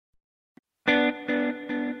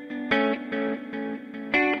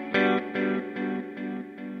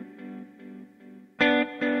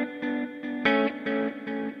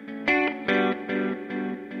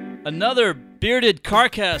Another Bearded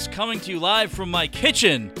Carcast coming to you live from my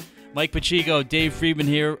kitchen. Mike Pacheco, Dave Friedman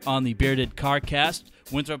here on the Bearded Carcast.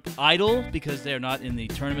 Winthrop idle because they are not in the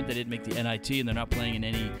tournament. They didn't make the NIT, and they're not playing in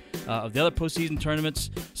any of the other postseason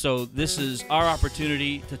tournaments. So this is our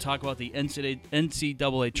opportunity to talk about the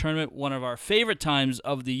NCAA tournament, one of our favorite times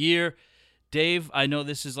of the year. Dave, I know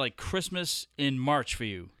this is like Christmas in March for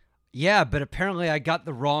you. Yeah, but apparently I got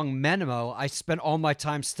the wrong memo. I spent all my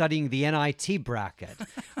time studying the NIT bracket.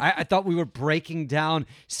 I thought we were breaking down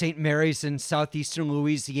St. Mary's in southeastern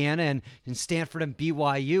Louisiana and Stanford and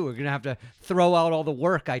BYU. We're going to have to throw out all the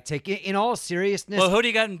work I take. In all seriousness. Well, who do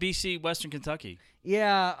you got in BC, Western Kentucky?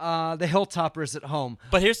 Yeah, the Hilltoppers at home.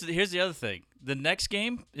 But here's the other thing. The next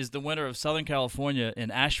game is the winner of Southern California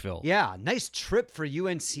in Asheville. Yeah, nice trip for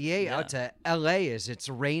UNCA out to LA as it's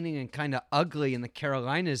raining and kind of ugly in the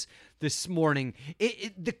Carolinas this morning.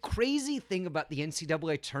 The crazy thing about the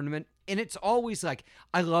NCAA tournament, and it's always like,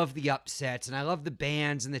 I love the upsets and I love the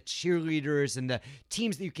bands and the cheerleaders and the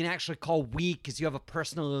teams that you can actually call weak because you have a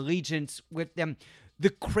personal allegiance with them.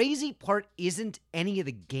 The crazy part isn't any of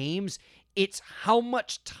the games. It's how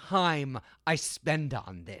much time I spend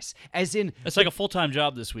on this. As in, it's like a full-time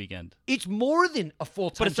job this weekend. It's more than a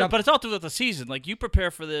full-time job. But it's all throughout the season. Like, you prepare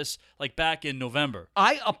for this, like, back in November.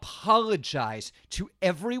 I apologize to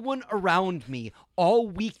everyone around me all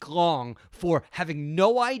week long for having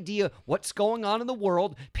no idea what's going on in the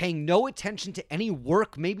world, paying no attention to any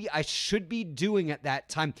work maybe I should be doing at that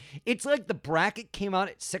time. It's like the bracket came out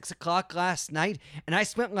at 6 o'clock last night, and I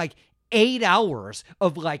spent like 8 hours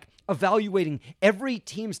of like evaluating every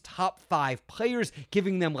team's top 5 players,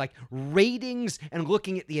 giving them like ratings and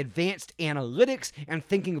looking at the advanced analytics and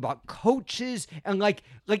thinking about coaches and like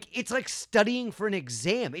it's like studying for an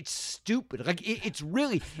exam. It's stupid. Like it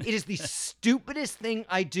is the stupidest thing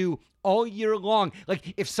I do all year long.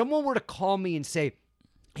 Like if someone were to call me and say,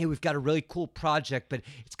 hey, we've got a really cool project, but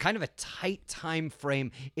it's kind of a tight time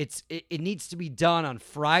frame. It needs to be done on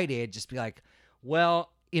Friday. I'd just be like, well,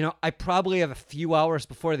 you know, I probably have a few hours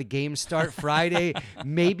before the games start Friday,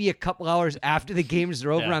 maybe a couple hours after the games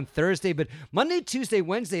are over on Thursday. But Monday, Tuesday,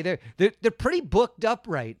 Wednesday, they're pretty booked up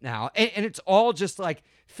right now. And it's all just like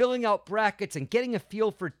filling out brackets and getting a feel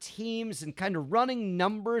for teams and kind of running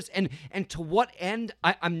numbers. And to what end,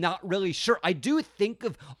 I'm not really sure. I do think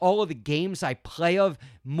of all of the games I play of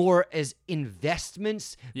more as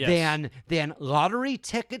investments than lottery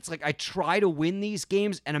tickets. Like I try to win these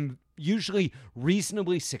games and I'm usually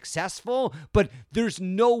reasonably successful, but there's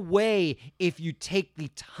no way if you take the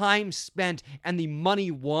time spent and the money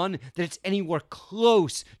won that it's anywhere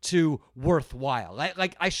close to worthwhile.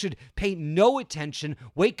 Like I should pay no attention,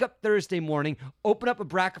 wake up Thursday morning, open up a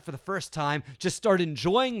bracket for the first time, just start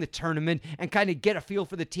enjoying the tournament and kind of get a feel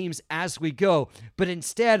for the teams as we go. But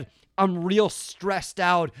instead, I'm real stressed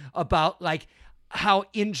out about like how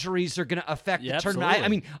injuries are going to affect the tournament. I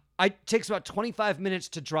mean, it takes about 25 minutes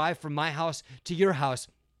to drive from my house to your house.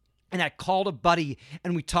 And I called a buddy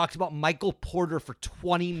and we talked about Michael Porter for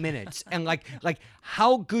 20 minutes. And like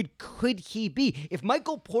how good could he be? If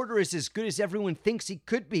Michael Porter is as good as everyone thinks he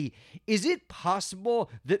could be, is it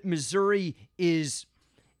possible that Missouri is,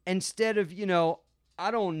 instead of,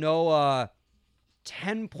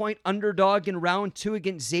 10-point underdog in round 2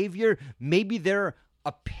 against Xavier, maybe they're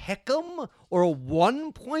a pick'em or a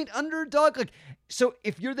 1-point underdog? Like, so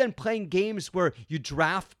if you're then playing games where you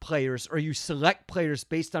draft players or you select players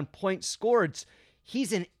based on points scored,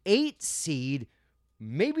 he's an 8 seed.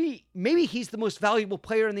 Maybe he's the most valuable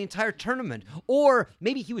player in the entire tournament. Or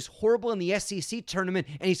maybe he was horrible in the SEC tournament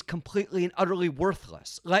and he's completely and utterly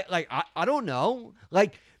worthless. I don't know.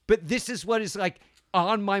 But this is what is like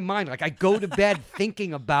on my mind. Like I go to bed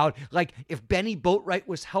thinking about like if Benny Boatwright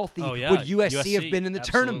was healthy, would USC have been in the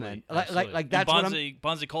tournament? Like that's what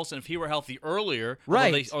Bonzie Colson, if he were healthy earlier,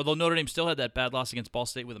 right? Although Notre Dame still had that bad loss against Ball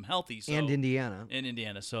State with him healthy, and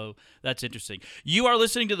Indiana. So that's interesting. You are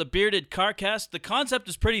listening to the Bearded Carcast. The concept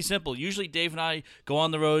is pretty simple. Usually Dave and I go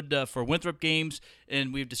on the road for Winthrop games,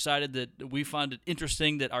 and we've decided that we found it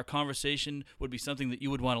interesting that our conversation would be something that you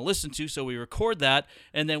would want to listen to. So we record that,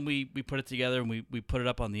 and then we put it together and we put it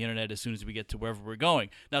up on the internet as soon as we get to wherever we're going.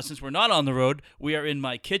 Now, since we're not on the road, we are in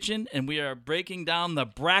my kitchen, and we are breaking down the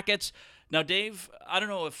brackets. Now, Dave, I don't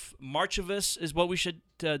know if Marchivus is what we should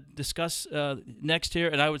discuss next here,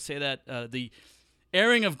 and I would say that the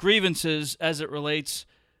airing of grievances as it relates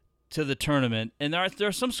to the tournament. And there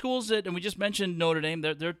are some schools that, and we just mentioned Notre Dame,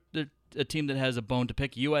 they're a team that has a bone to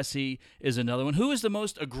pick. USC is another one. Who is the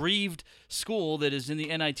most aggrieved school that is in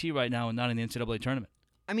the NIT right now and not in the NCAA tournament?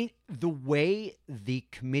 I mean, the way the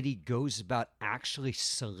committee goes about actually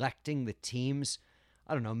selecting the teams,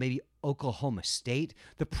 I don't know, maybe Oklahoma State.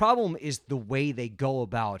 The problem is the way they go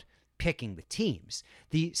about picking the teams.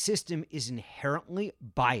 The system is inherently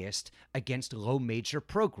biased against low major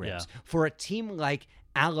programs. Yeah. For a team like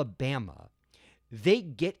Alabama, they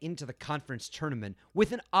get into the conference tournament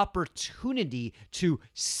with an opportunity to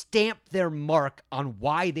stamp their mark on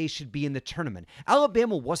why they should be in the tournament.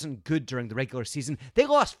 Alabama wasn't good during the regular season. They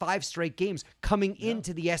lost 5 straight games coming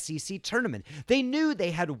into the SEC tournament. They knew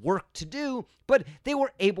they had work to do, but they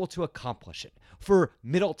were able to accomplish it. For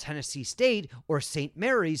Middle Tennessee State or St.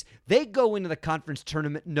 Mary's, they go into the conference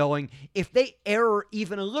tournament knowing if they err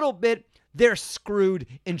even a little bit, they're screwed.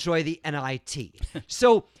 Enjoy the NIT.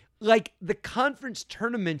 So, like, the conference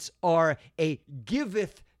tournaments are a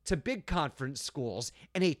giveth to big conference schools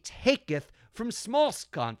and a taketh from small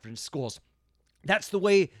conference schools. That's the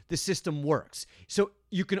way the system works. So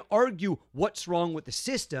you can argue what's wrong with the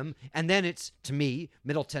system, and then it's, to me,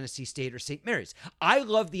 Middle Tennessee State or St. Mary's. I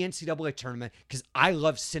love the NCAA tournament because I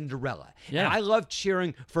love Cinderella. Yeah. And I love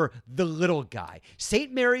cheering for the little guy.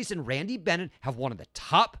 St. Mary's and Randy Bennett have one of the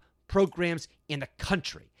top programs in the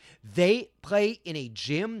country. They play in a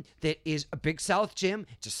gym that is a Big South gym.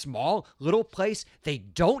 It's a small little place. They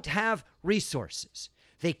don't have resources.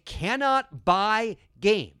 They cannot buy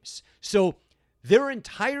games. So their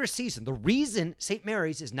entire season, the reason St.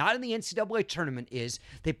 Mary's is not in the NCAA tournament is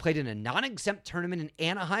they played in a non-exempt tournament in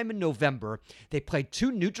Anaheim in November. They played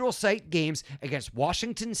 2 neutral site games against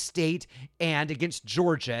Washington State and against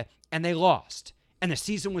Georgia, and they lost. And the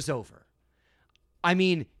season was over. I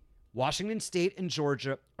mean, Washington State and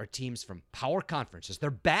Georgia are teams from power conferences. They're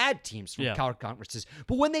bad teams from power conferences.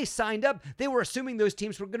 But when they signed up, they were assuming those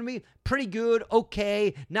teams were going to be pretty good,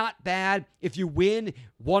 okay, not bad. If you win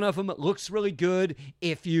one of them, it looks really good.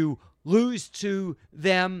 If you lose to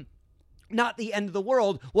them, not the end of the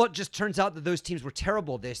world. Well, it just turns out that those teams were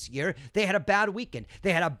terrible this year. They had a bad weekend.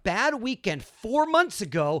 They had a bad weekend 4 months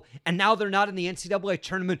ago, and now they're not in the NCAA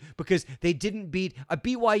tournament because they didn't beat a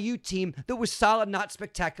BYU team that was solid, not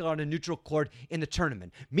spectacular on a neutral court in the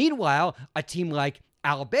tournament. Meanwhile, a team like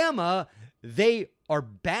Alabama, they are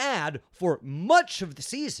bad for much of the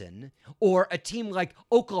season, or a team like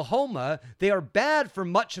Oklahoma, they are bad for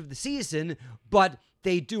much of the season, but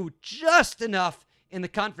they do just enough in the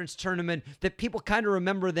conference tournament that people kind of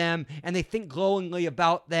remember them and they think glowingly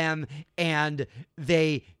about them, and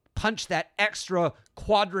they punch that extra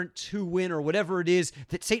quadrant 2 win or whatever it is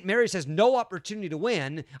that St. Mary's has no opportunity to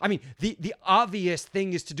win. I mean, the obvious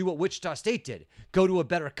thing is to do what Wichita State did, go to a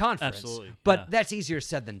better conference. Absolutely. But that's easier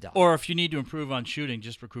said than done. Or if you need to improve on shooting,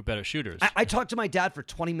 just recruit better shooters. I talked to my dad for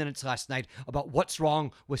 20 minutes last night about what's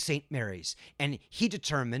wrong with St. Mary's, and he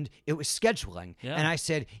determined it was scheduling. Yeah. And I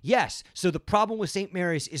said, yes, so the problem with St.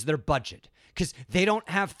 Mary's is their budget, because they don't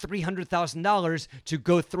have $300,000 to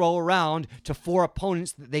go throw around to 4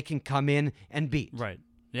 opponents that they can come in and beat. Right.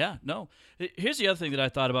 Yeah, no. Here's the other thing that I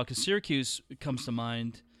thought about, because Syracuse comes to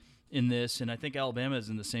mind in this, and I think Alabama is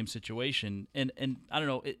in the same situation. And I don't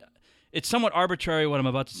know, it's somewhat arbitrary what I'm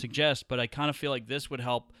about to suggest, but I kind of feel like this would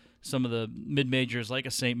help some of the mid-majors like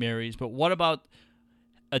a St. Mary's. But what about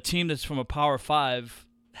a team that's from a Power 5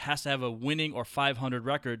 has to have a winning or 500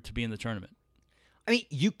 record to be in the tournament? I mean,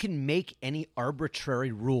 you can make any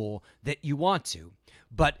arbitrary rule that you want to,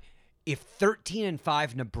 but if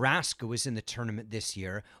 13-5 Nebraska was in the tournament this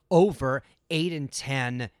year over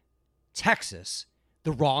 8-10 Texas,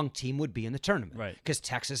 the wrong team would be in the tournament. Right. Because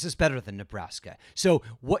Texas is better than Nebraska. So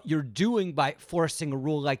what you're doing by forcing a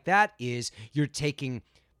rule like that is you're taking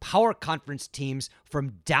power conference teams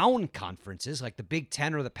from down conferences like the Big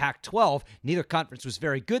Ten or the Pac-12. Neither conference was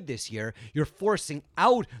very good this year. You're forcing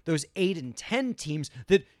out those 8-10 teams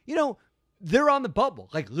that, you know, they're on the bubble,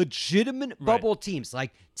 like legitimate bubble teams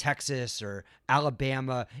like Texas or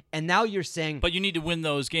Alabama. And now you're saying... But you need to win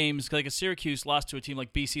those games. Like a Syracuse lost to a team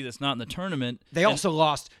like BC that's not in the tournament. They also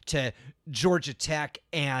lost to Georgia Tech,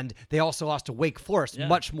 and they also lost to Wake Forest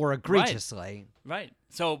much more egregiously. Right.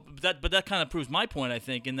 So, but that kind of proves my point, I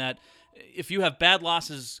think, in that if you have bad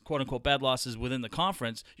losses, quote-unquote bad losses within the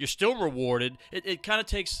conference, you're still rewarded. It kind of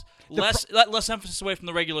takes less emphasis away from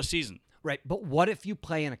the regular season. Right, but what if you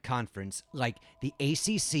play in a conference like the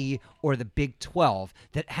ACC or the Big 12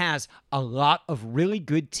 that has a lot of really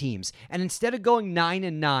good teams, and instead of going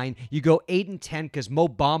 9-9, you go 8-10 because Mo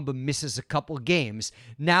Bamba misses a couple games?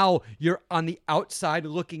 Now you're on the outside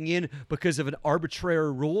looking in because of an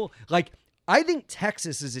arbitrary rule. Like, I think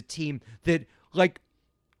Texas is a team that, like,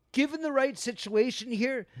 given the right situation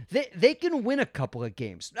here, they can win a couple of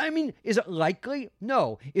games. I mean, is it likely?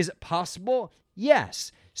 No. Is it possible?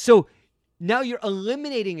 Yes. So now you're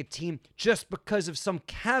eliminating a team just because of some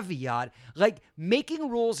caveat. Like, making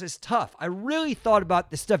rules is tough. I really thought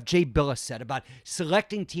about the stuff Jay Bilas said about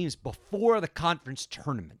selecting teams before the conference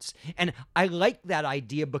tournaments. And I like that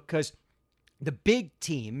idea because the big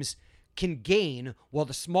teams can gain while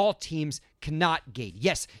the small teams cannot gain.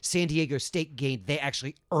 Yes, San Diego State gained. They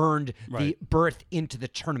actually earned the berth into the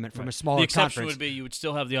tournament from a smaller The exception conference. would be you would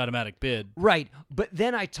still have the automatic bid. Right. But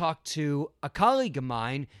then I talked to a colleague of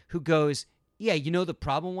mine who goes, yeah, you know the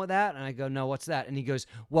problem with that? And I go, no, what's that? And he goes,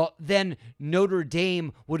 well, then Notre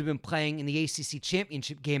Dame would have been playing in the ACC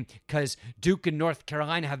championship game because Duke and North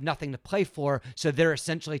Carolina have nothing to play for, so they're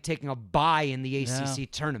essentially taking a bye in the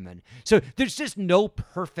ACC tournament. So there's just no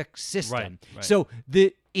perfect system. Right. So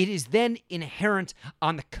it is then inherent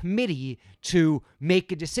on the committee to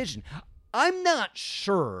make a decision. I'm not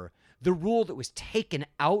sure the rule that was taken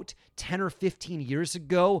out 10 or 15 years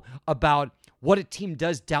ago about what a team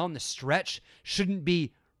does down the stretch shouldn't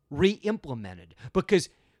be re-implemented, because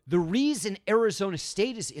the reason Arizona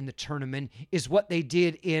State is in the tournament is what they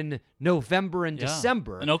did in November and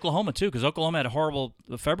December. And Oklahoma, too, because Oklahoma had a horrible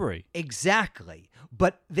February. Exactly.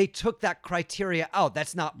 But they took that criteria out.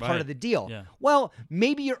 That's not part of the deal. Yeah. Well,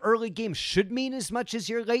 maybe your early games should mean as much as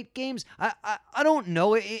your late games. I don't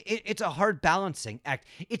know. It's a hard balancing act.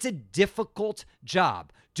 It's a difficult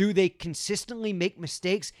job. Do they consistently make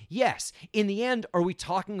mistakes? Yes. In the end, are we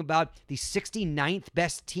talking about the 69th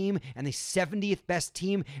best team and the 70th best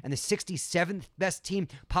team and the 67th best team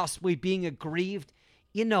possibly being aggrieved?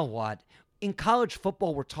 You know what? In college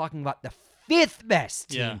football, we're talking about the 5th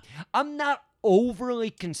best team. Yeah. I'm not overly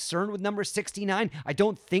concerned with number 69. I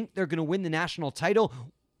don't think they're going to win the national title.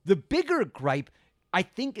 The bigger gripe, I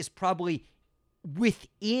think, is probably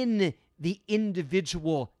within the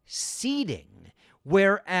individual seeding.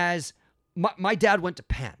 Whereas my dad went to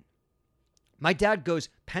Penn. My dad goes,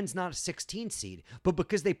 Penn's not a 16 seed, but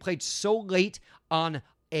because they played so late on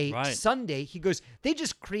a Sunday, he goes, they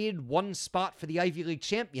just created one spot for the Ivy League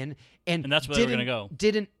champion and that's where they were going to go.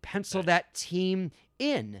 Didn't pencil that team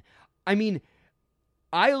in. I mean,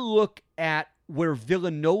 I look at where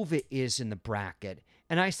Villanova is in the bracket,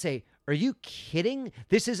 and I say, are you kidding?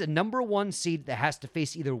 This is a number 1 seed that has to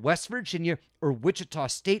face either West Virginia or Wichita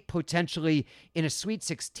State potentially in a Sweet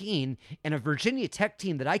 16, and a Virginia Tech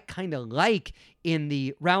team that I kind of like in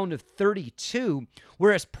the round of 32,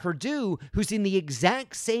 whereas Purdue, who's in the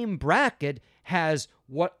exact same bracket, has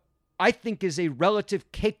what I think is a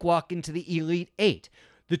relative cakewalk into the Elite 8.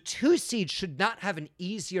 The 2 seed should not have an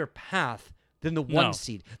easier path than the 1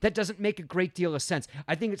 seed. That doesn't make a great deal of sense.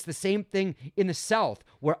 I think it's the same thing in the South,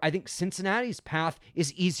 where I think Cincinnati's path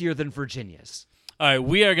is easier than Virginia's. All right,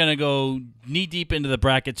 we are going to go knee-deep into the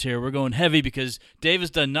brackets here. We're going heavy because Dave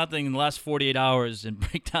has done nothing in the last 48 hours and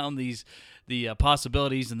break down the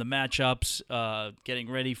possibilities and the matchups,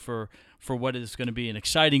 getting ready for what is going to be an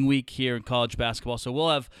exciting week here in college basketball. So we'll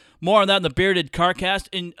have more on that in the Bearded Carcast.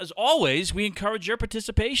 And as always, we encourage your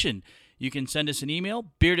participation. You can send us an email,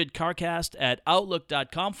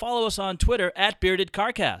 beardedcarcast@outlook.com. Follow us on Twitter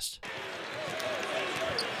 @beardedcarcast.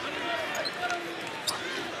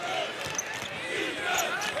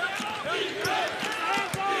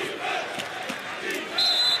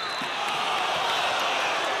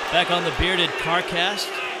 Back on the Bearded Carcast.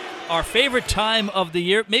 Our favorite time of the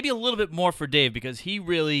year, maybe a little bit more for Dave because he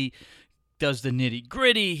really does the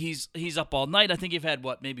nitty-gritty. He's up all night. I think you've had,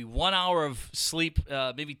 maybe 1 hour of sleep,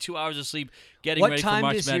 maybe 2 hours of sleep getting ready for March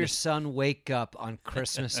Madness. What time does your son wake up on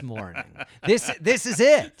Christmas morning? This is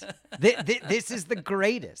it. This is the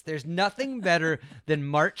greatest. There's nothing better than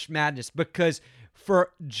March Madness because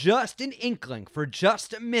for just an inkling, for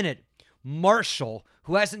just a minute, Marshall,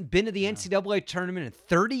 who hasn't been to the NCAA tournament in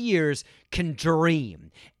 30 years, can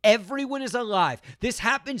dream. Everyone is alive. This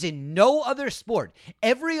happens in no other sport.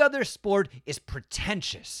 Every other sport is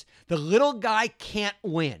pretentious. The little guy can't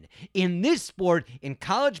win. In this sport, in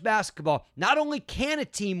college basketball, not only can a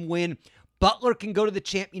team win, Butler can go to the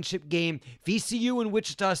championship game. VCU and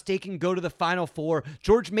Wichita State can go to the Final Four.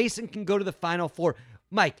 George Mason can go to the Final Four.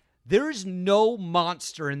 Mike, there's no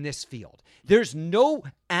monster in this field. There's no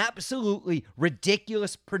absolutely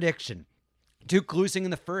ridiculous prediction. Duke losing in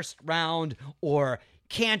the first round or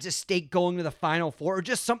Kansas State going to the Final Four or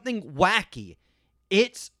just something wacky.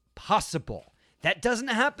 It's possible. That doesn't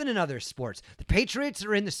happen in other sports. The Patriots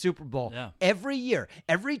are in the Super Bowl every year.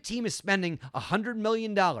 Every team is spending $100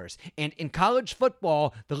 million. And in college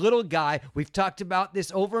football, the little guy, we've talked about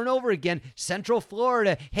this over and over again, Central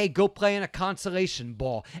Florida, hey, go play in a consolation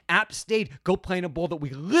bowl. App State, go play in a bowl that we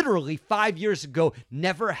literally 5 years ago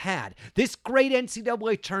never had. This great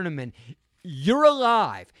NCAA tournament, you're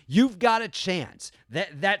alive. You've got a chance.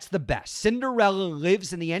 That's the best. Cinderella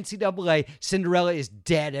lives in the NCAA. Cinderella is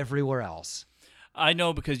dead everywhere else. I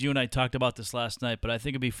know because you and I talked about this last night, but I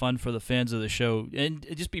think it'd be fun for the fans of the show. And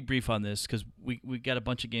just be brief on this because we got a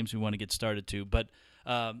bunch of games we want to get started to. But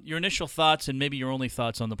your initial thoughts and maybe your only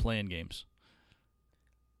thoughts on the play-in games.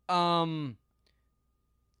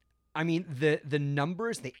 I mean, the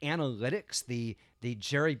numbers, the analytics, the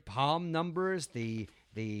Jerry Palm numbers, the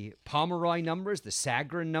Pomeroy numbers, the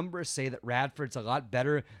Sagarin numbers say that Radford's a lot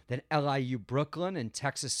better than LIU Brooklyn and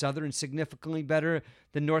Texas Southern significantly better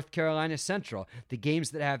than North Carolina Central. The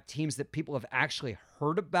games that have teams that people have actually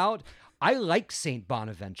heard about, I like St.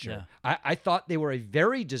 Bonaventure. Yeah. I thought they were a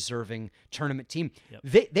very deserving tournament team.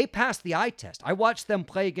 Yep. They passed the eye test. I watched them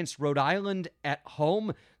play against Rhode Island at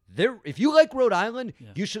home. If you like Rhode Island,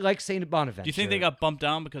 you should like St. Bonaventure. Do you think they got bumped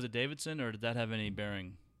down because of Davidson, or did that have any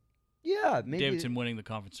bearing? Yeah, maybe. Davidson winning the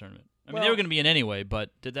conference tournament. I mean, Well- they were going to be in anyway, but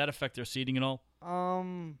did that affect their seeding at all?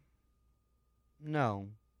 No,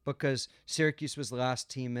 because Syracuse was the last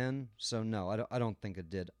team in, so no, I don't think it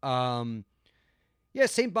did. Yeah,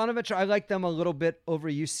 St. Bonaventure, I like them a little bit over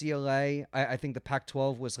UCLA. I think the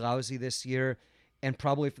Pac-12 was lousy this year, and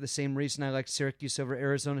probably for the same reason I like Syracuse over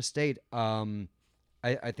Arizona State.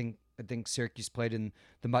 I think Syracuse played in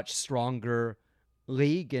the much stronger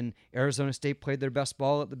league, and Arizona State played their best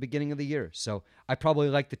ball at the beginning of the year. So I probably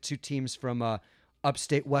like the two teams from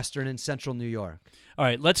upstate Western and Central New York. All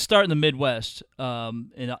right, let's start in the Midwest.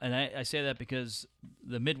 And I say that because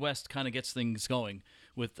the Midwest kind of gets things going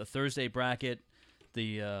with the Thursday bracket.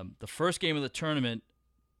 The first game of the tournament.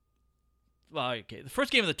 Well, okay, the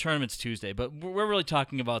first game of the tournament's Tuesday, but we're really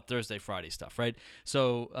talking about Thursday, Friday stuff, right?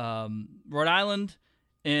 So Rhode Island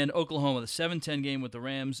and Oklahoma, the 7-10 game with the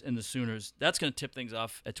Rams and the Sooners. That's going to tip things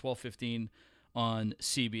off at 12:15 on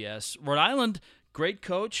CBS. Rhode Island, great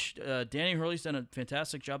coach. Danny Hurley's done a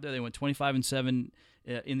fantastic job there. They went 25-7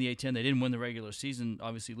 in the A-10. They didn't win the regular season,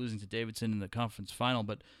 obviously losing to Davidson in the conference final.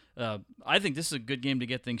 But I think this is a good game to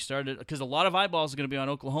get things started because a lot of eyeballs are going to be on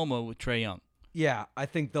Oklahoma with Trae Young. Yeah, I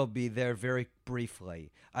think they'll be there very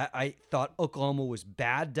briefly. I thought Oklahoma was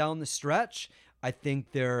bad down the stretch. I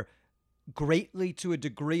think they're greatly, to a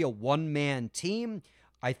degree, a one-man team.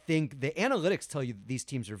 I think the analytics tell you that these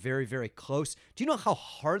teams are very, very close. Do you know how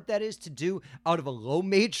hard that is to do out of a low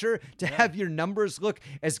major to have your numbers look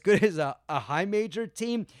as good as a high major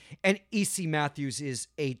team? And E.C. Matthews is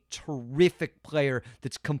a terrific player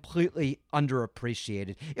that's completely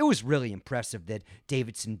underappreciated. It was really impressive that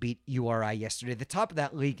Davidson beat URI yesterday. The top of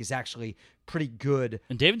that league is actually pretty good.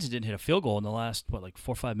 And Davidson didn't hit a field goal in the last, 4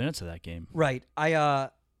 or 5 minutes of that game. Right.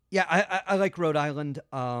 I like Rhode Island.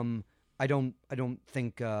 I don't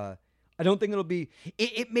think it'll be.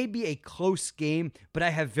 It may be a close game, but I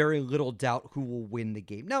have very little doubt who will win the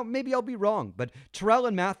game. Now, maybe I'll be wrong, but Terrell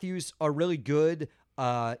and Matthews are really good.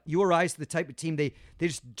 URI is the type of team they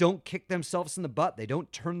just don't kick themselves in the butt. They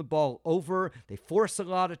don't turn the ball over. They force a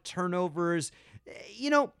lot of turnovers.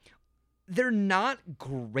 They're not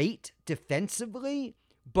great defensively,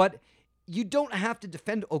 but you don't have to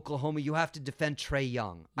defend Oklahoma. You have to defend Trae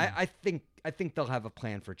Young. I think they'll have a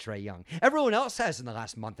plan for Trae Young. Everyone else has in the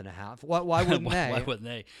last month and a half. Why wouldn't they? Why wouldn't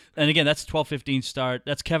they? And again, that's 12:15 start.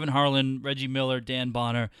 That's Kevin Harlan, Reggie Miller, Dan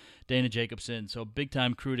Bonner, Dana Jacobson. So big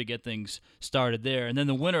time crew to get things started there. And then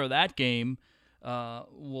the winner of that game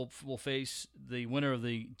will face the winner of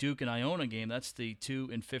the Duke and Iona game. That's the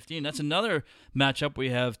 2-15. That's another matchup.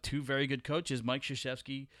 We have two very good coaches, Mike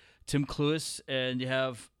Krzyzewski, Tim Cluess, and you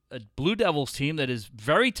have a Blue Devils team that is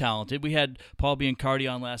very talented. We had Paul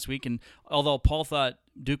Biancardi on last week, and although Paul thought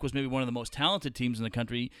Duke was maybe one of the most talented teams in the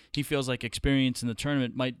country, he feels like experience in the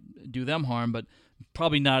tournament might do them harm, but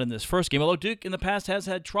probably not in this first game. Although Duke in the past has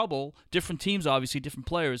had trouble, different teams, obviously, different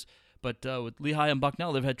players, but with Lehigh and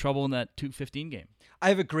Bucknell, they've had trouble in that 2-15 game. I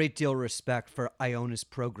have a great deal of respect for Iona's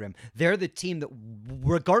program. They're the team that,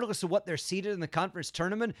 regardless of what they're seeded in the conference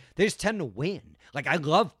tournament, they just tend to win. Like, I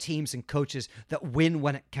love teams and coaches that win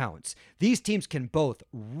when it counts. These teams can both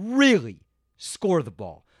really score the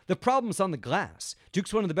ball. The problem's on the glass.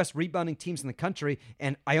 Duke's one of the best rebounding teams in the country,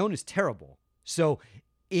 and Iona's terrible. So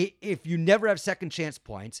if you never have second chance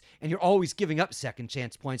points and you're always giving up second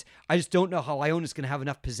chance points, I just don't know how Iona's going to have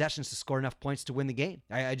enough possessions to score enough points to win the game.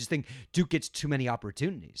 I just think Duke gets too many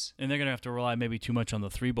opportunities. And they're going to have to rely maybe too much on the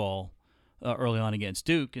three ball early on against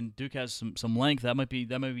Duke, and Duke has some length. That might be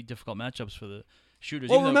difficult matchups for the shooters.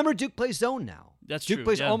 Well, remember, Duke plays zone now. That's Duke true.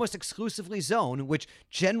 plays yeah. almost exclusively zone, which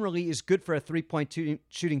generally is good for a three-point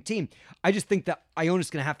shooting team. I just think that Iona's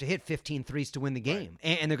going to have to hit 15 threes to win the game,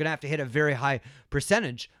 and they're going to have to hit a very high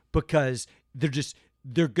percentage because they're just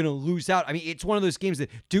they're going to lose out. I mean, it's one of those games that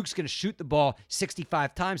Duke's going to shoot the ball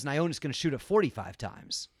 65 times and Iona's going to shoot it 45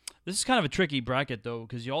 times. This is kind of a tricky bracket, though,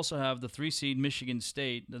 because you also have the 3-seed Michigan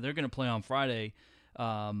State. They're going to play on Friday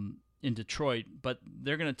in Detroit, but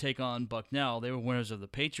they're going to take on Bucknell. They were winners of the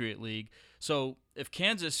Patriot League. So if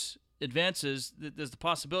Kansas advances, there's the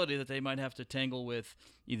possibility that they might have to tangle with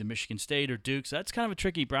either Michigan State or Duke. So that's kind of a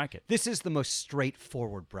tricky bracket. This is the most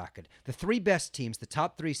straightforward bracket. The three best teams, the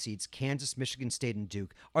top three seeds, Kansas, Michigan State, and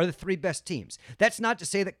Duke, are the three best teams. That's not to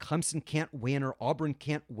say that Clemson can't win or Auburn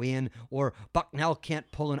can't win or Bucknell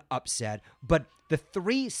can't pull an upset, but the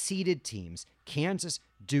three seeded teams, Kansas,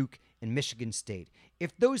 Duke, and Michigan State,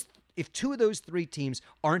 if two of those three teams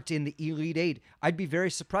aren't in the Elite Eight, I'd be very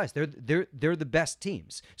surprised. They're the best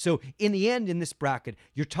teams. So in the end, in this bracket,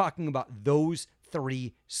 you're talking about those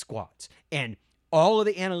three squads. And all of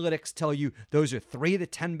the analytics tell you those are 3 of the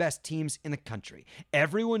 10 best teams in the country.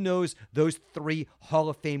 Everyone knows those 3 Hall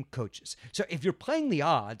of Fame coaches. So if you're playing the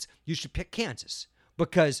odds, you should pick Kansas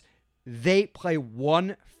because they play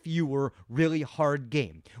one fewer really hard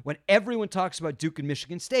game. When everyone talks about Duke and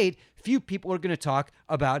Michigan State, few people are going to talk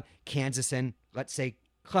about Kansas and, let's say,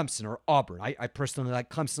 Clemson or Auburn. I personally like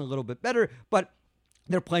Clemson a little bit better, but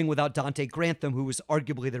they're playing without Dante Grantham, who was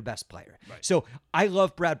arguably their best player. Right. So I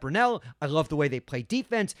love Brad Burnell. I love the way they play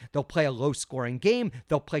defense. They'll play a low-scoring game.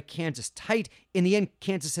 They'll play Kansas tight. In the end,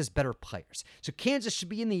 Kansas has better players. So Kansas should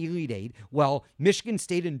be in the Elite Eight, while Michigan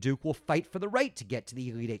State and Duke will fight for the right to get to the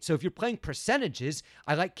Elite Eight. So if you're playing percentages,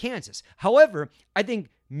 I like Kansas. However, I think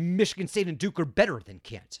Michigan State and Duke are better than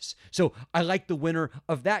Kansas. So I like the winner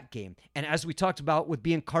of that game. And as we talked about with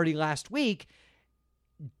Biancardi last week,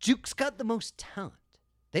 Duke's got the most talent.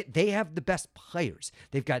 They have the best players.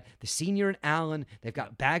 They've got the senior in Allen. They've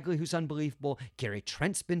got Bagley, who's unbelievable. Gary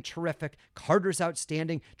Trent's been terrific. Carter's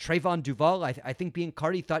outstanding. Trayvon Duval, I think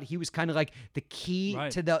Biancardi thought he was kind of like the key right.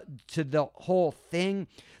 to the whole thing.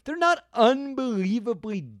 They're not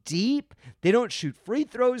unbelievably deep. They don't shoot free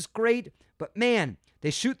throws great, but man,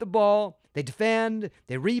 they shoot the ball. They defend.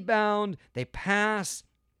 They rebound. They pass.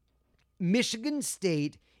 Michigan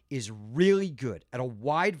State is really good at a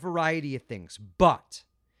wide variety of things, but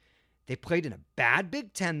they played in a bad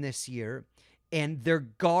Big Ten this year, and their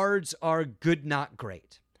guards are good, not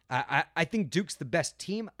great. I think Duke's the best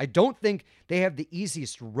team. I don't think they have the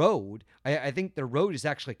easiest road. I think their road is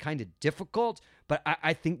actually kind of difficult, but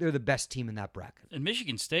I think they're the best team in that bracket. And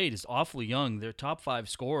Michigan State is awfully young. Their top 5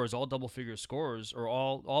 scorers, all double-figure scorers, are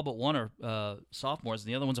all but one are sophomores, and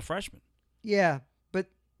the other one's a freshman. Yeah, but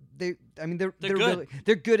they're good. really,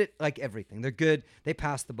 they're good at like everything. They're good. They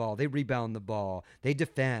pass the ball. They rebound the ball. They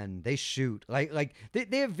defend. They shoot. Like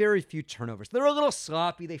they have very few turnovers. They're a little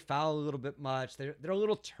sloppy. They foul a little bit much. They're a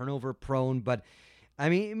little turnover prone. But I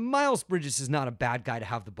mean, Miles Bridges is not a bad guy to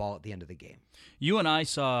have the ball at the end of the game. You and I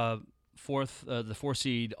saw the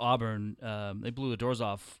 4-seed Auburn. They blew the doors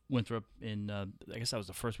off Winthrop in, I guess that was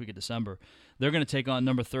the first week of December. They're going to take on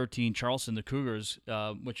number 13 Charleston, the Cougars,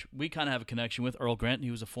 which we kind of have a connection with. Earl Grant,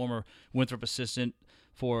 he was a former Winthrop assistant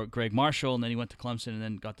for Greg Marshall, and then he went to Clemson and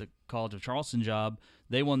then got the College of Charleston job.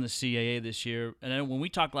 They won the CAA this year. And then when we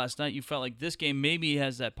talked last night, you felt like this game maybe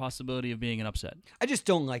has that possibility of being an upset. I just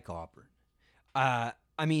don't like Auburn. I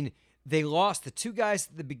mean, they lost the 2 guys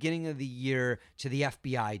at the beginning of the year to the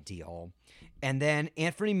FBI deal. And then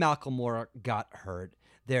Anthony Malcolmore got hurt.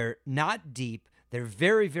 They're not deep. They're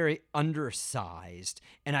very, very undersized.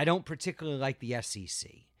 And I don't particularly like the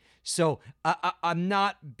SEC. So I'm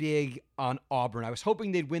not big on Auburn. I was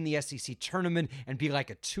hoping they'd win the SEC tournament and be like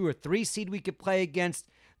a 2 or 3 seed we could play against.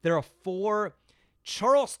 They're a 4.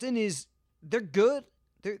 Charleston they're good.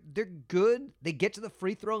 They're good. They get to the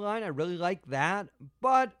free throw line. I really like that.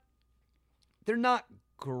 But they're not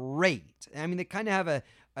great. I mean, they kind of have a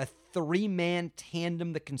 3-man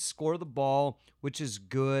tandem that can score the ball, which is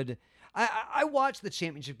good. I watched the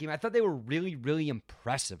championship game. I thought they were really, really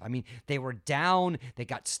impressive. I mean, they were down. They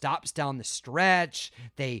got stops down the stretch.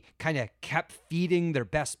 They kind of kept feeding their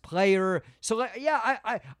best player. So, yeah,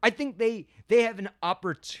 I think they have an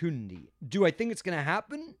opportunity. Do I think it's going to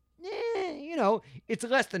happen? It's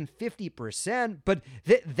less than 50%, but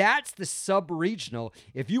that's the sub-regional.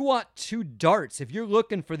 If you want 2 darts, if you're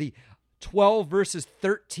looking for the 12 versus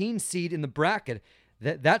 13 seed in the bracket,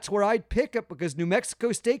 that's where I'd pick it because New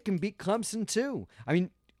Mexico State can beat Clemson too. I mean,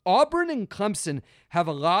 Auburn and Clemson have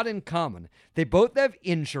a lot in common. They both have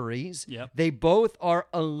injuries. Yep. They both are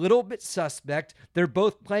a little bit suspect. They're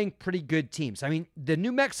both playing pretty good teams. I mean, the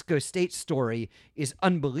New Mexico State story is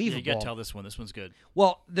unbelievable. Yeah, you got to tell this one. This one's good.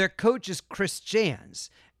 Well, their coach is Chris Jans.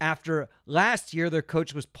 After last year, their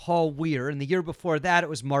coach was Paul Weir, and the year before that, it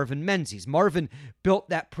was Marvin Menzies. Marvin built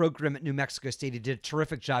that program at New Mexico State. He did a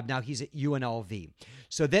terrific job. Now he's at UNLV.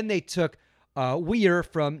 So then they took Weir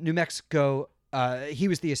from New Mexico. He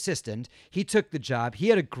was the assistant. He took the job. He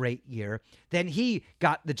had a great year. Then he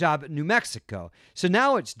got the job at New Mexico. So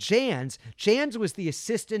now it's Jans. Jans was the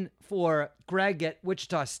assistant for Greg at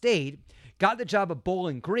Wichita State, got the job at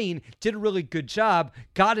Bowling Green, did a really good job,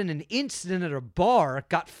 got in an incident at a bar,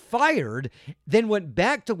 got fired, then went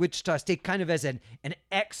back to Wichita State kind of as an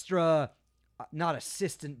extra, not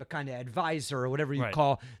assistant, but kind of advisor or whatever you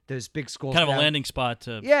call those big schools. Kind of a landing spot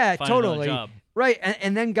to find totally. another job. Right,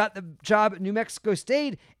 and then got the job at New Mexico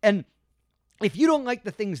State. And if you don't like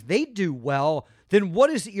the things they do well, then what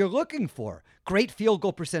is it you're looking for? Great field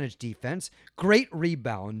goal percentage defense, great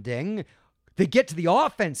rebounding. They get to the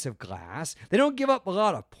offensive glass. They don't give up a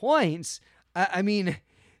lot of points. I mean,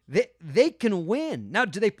 they can win. Now,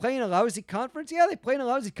 do they play in a lousy conference? Yeah, they play in a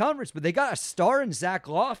lousy conference, but they got a star in Zach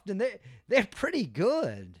Lofton. They're pretty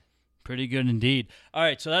good. Pretty good indeed. All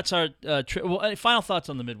right, so that's our final thoughts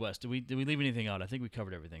on the Midwest. Did we leave anything out? I think we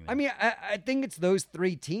covered everything there. I mean, I think it's those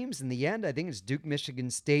three teams in the end. I think it's Duke, Michigan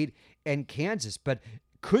State, and Kansas. But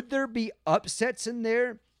could there be upsets in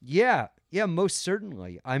there? Yeah, most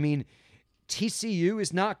certainly. I mean, TCU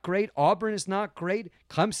is not great. Auburn is not great.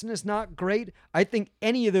 Clemson is not great. I think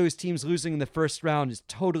any of those teams losing in the first round is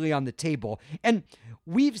totally on the table. And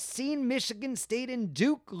we've seen Michigan State and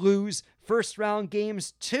Duke lose first round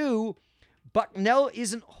games too. Bucknell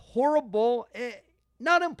isn't horrible,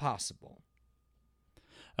 not impossible.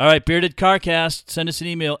 All right, Bearded Carcast. Send us an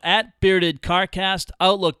email at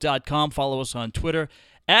beardedcarcast@outlook.com. Follow us on Twitter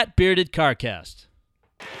at Bearded Carcast.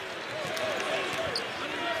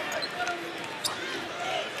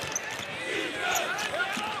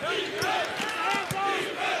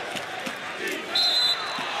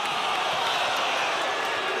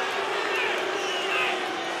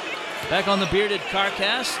 Back on the Bearded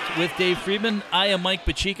Carcast with Dave Friedman. I am Mike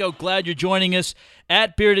Pacheco. Glad you're joining us.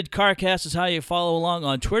 At Bearded Carcast is how you follow along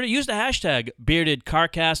on Twitter. Use the hashtag Bearded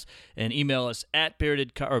Carcast and email us at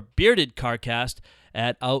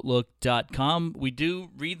beardedcarcast@outlook.com. We do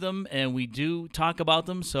read them and we do talk about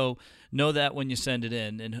them, so know that when you send it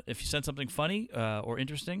in. And if you send something funny or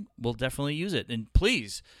interesting, we'll definitely use it. And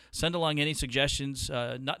please send along any suggestions,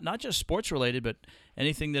 not just sports related, but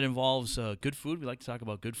anything that involves good food. We like to talk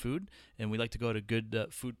about good food, and we like to go to good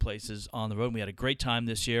food places on the road. And we had a great time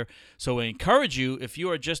this year. So I encourage you, if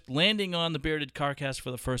you are just landing on the Bearded Carcast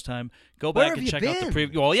for the first time, go back and check out the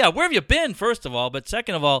preview. Well, yeah, where have you been, first of all? But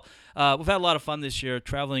second of all, we've had a lot of fun this year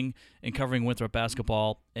traveling and covering Winthrop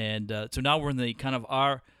basketball. And so now we're in the kind of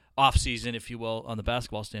our off-season, if you will, on the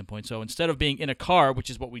basketball standpoint. So instead of being in a car, which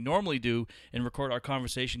is what we normally do, and record our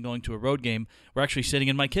conversation going to a road game, we're actually sitting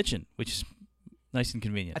in my kitchen, which is nice and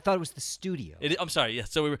convenient. I thought it was the studio. I'm sorry, yeah.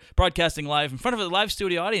 So we were broadcasting live in front of a live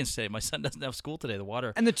studio audience today. My son doesn't have school today. The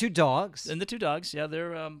water. And the two dogs. And the two dogs, yeah,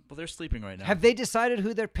 they're sleeping right now. Have they decided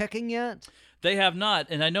who they're picking yet? They have not,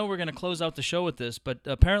 and I know we're going to close out the show with this, but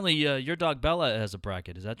apparently your dog Bella has a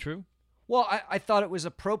bracket. Is that true? Well, I thought it was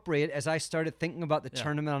appropriate as I started thinking about the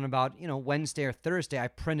tournament on about, Wednesday or Thursday. I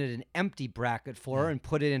printed an empty bracket for her and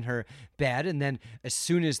put it in her bed. And then as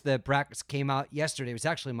soon as the brackets came out yesterday, it was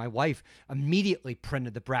actually my wife immediately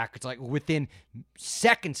printed the brackets, like within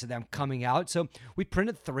seconds of them coming out. So we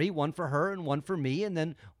printed 3, one for her and one for me, and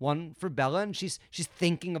then one for Bella. And she's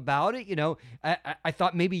thinking about it. I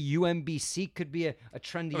thought maybe UMBC could be a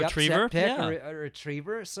trendy upset pick or a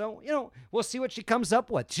retriever. So, we'll see what she comes up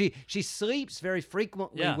with. She sleeps very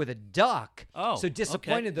frequently with a duck. Oh, so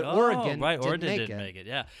disappointed that Oregon didn't make it.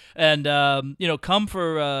 Yeah, and come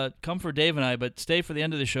for Dave and I, but stay for the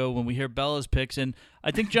end of the show when we hear Bella's picks, and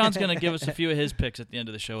I think John's going to give us a few of his picks at the end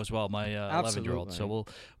of the show as well. My 11-year-old. So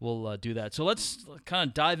we'll do that. So let's kind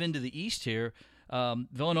of dive into the East here.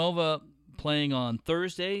 Villanova playing on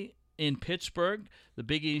Thursday in Pittsburgh. The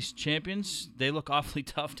Big East champions. They look awfully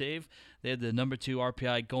tough, Dave. They had the number 2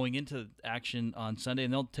 RPI going into action on Sunday,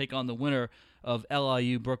 and they'll take on the winner of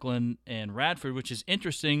LIU, Brooklyn, and Radford, which is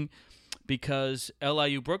interesting because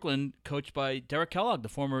LIU Brooklyn, coached by Derek Kellogg, the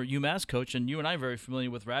former UMass coach, and you and I are very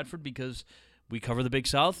familiar with Radford because we cover the Big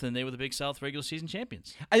South, and they were the Big South regular season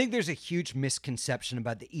champions. I think there's a huge misconception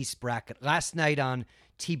about the East bracket. Last night on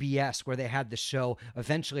TBS, where they had the show,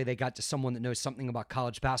 eventually they got to someone that knows something about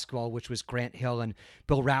college basketball, which was Grant Hill and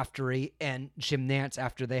Bill Raftery and Jim Nantz,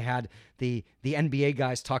 after they had the NBA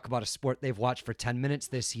guys talk about a sport they've watched for 10 minutes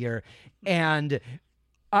this year. And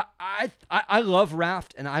I love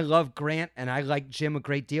Raft and I love Grant and I like Jim a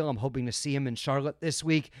great deal. I'm hoping to see him in Charlotte this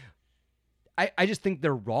week. I just think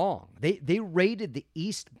they're wrong. They rated the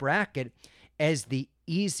East bracket as the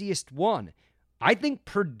easiest one. I think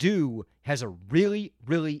Purdue has a really,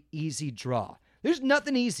 really easy draw. There's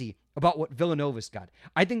nothing easy about what Villanova's got.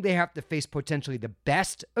 I think they have to face potentially the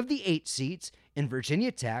best of the 8 seeds in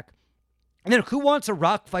Virginia Tech. And then who wants a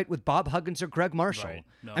rock fight with Bob Huggins or Greg Marshall? Right.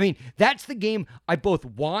 No. I mean, that's the game I both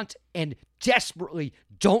want and desperately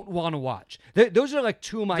don't want to watch. Those are like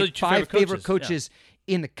two of my 5 favorite coaches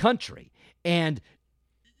in the country. And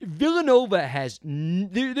Villanova has,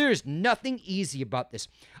 there's nothing easy about this.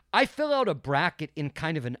 I fill out a bracket in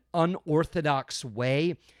kind of an unorthodox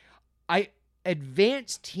way. I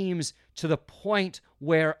advance teams to the point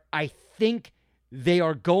where I think they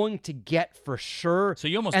are going to get for sure. So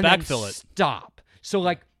you almost and backfill then it. Stop. So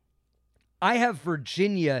like, I have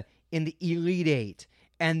Virginia in the Elite 8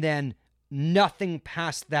 and then nothing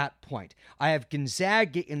past that point. I have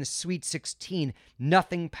Gonzaga in the Sweet 16,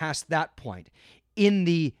 nothing past that point. In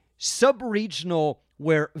the sub-regional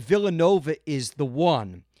where Villanova is the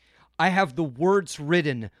one, I have the words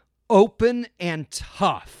written, open and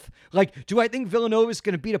tough. Like, do I think Villanova is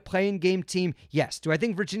going to beat a playing game team? Yes. Do I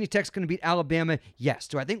think Virginia Tech's going to beat Alabama? Yes.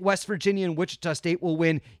 Do I think West Virginia and Wichita State will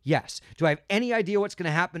win? Yes. Do I have any idea what's going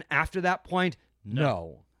to happen after that point?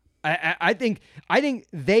 No. I think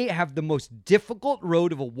they have the most difficult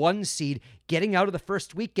road of a 1 seed getting out of the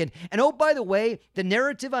first weekend. And oh, by the way, the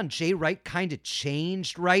narrative on Jay Wright kind of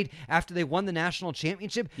changed, right, after they won the national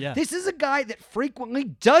championship. Yeah. This is a guy that frequently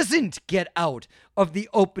doesn't get out of the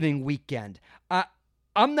opening weekend.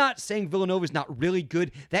 I'm not saying Villanova's not really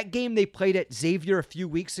good. That game they played at Xavier a few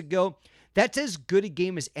weeks ago, that's as good a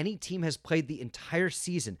game as any team has played the entire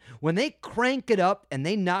season. When they crank it up and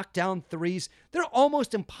they knock down threes, they're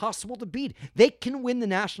almost impossible to beat. They can win the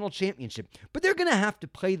national championship, but they're going to have to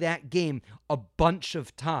play that game a bunch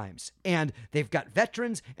of times. And they've got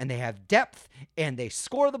veterans, and they have depth, and they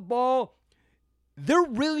score the ball. They're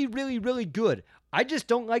really, really, really good. I just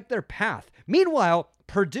don't like their path. Meanwhile,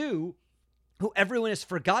 Purdue, who everyone has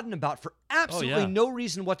forgotten about for absolutely no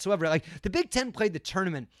reason whatsoever. Like, the Big Ten played the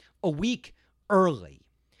tournament a week early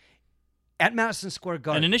at Madison Square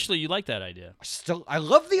Garden. And initially, you liked that idea. I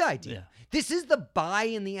love the idea. Yeah. This is the bye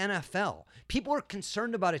in the NFL. People are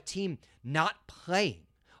concerned about a team not playing.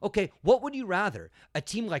 Okay, what would you rather? A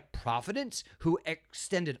team like Providence, who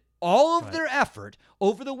extended all of their effort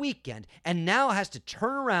over the weekend and now has to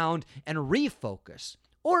turn around and refocus,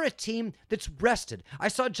 or a team that's rested? I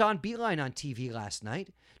saw John Beilein on TV last night.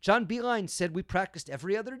 John Beilein said we practiced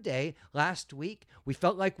every other day last week. We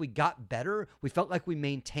felt like we got better. We felt like we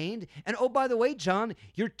maintained. And oh, by the way, John,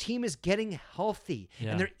 your team is getting healthy,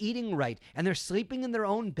 and they're eating right, and they're sleeping in their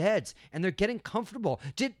own beds, and they're getting comfortable.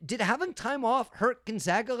 Did having time off hurt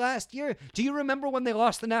Gonzaga last year? Do you remember when they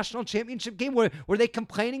lost the national championship game? Were they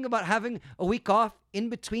complaining about having a week off in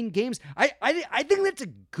between games? I think that's a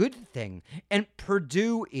good thing. And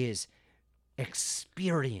Purdue is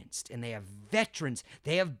experienced, and they have veterans,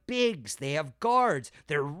 they have bigs, they have guards.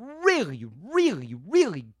 They're really, really,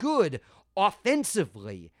 really good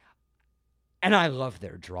offensively, and I love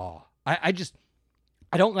their draw. I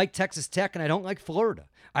don't like Texas Tech, and I don't like Florida.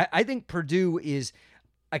 I think Purdue is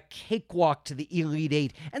a cakewalk to the Elite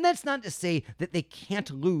 8, and that's not to say that they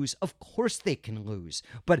can't lose. Of course they can lose,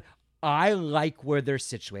 but I like where they're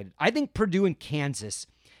situated. I think Purdue and Kansas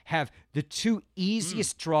have the 2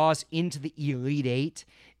 easiest draws into the Elite 8.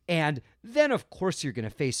 And then, of course, you're going to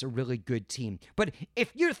face a really good team. But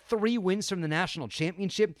if you're 3 wins from the national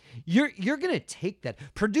championship, you're going to take that.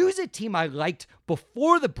 Purdue's a team I liked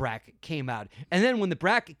before the bracket came out. And then when the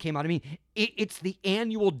bracket came out, I mean, it's the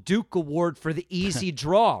annual Duke Award for the easy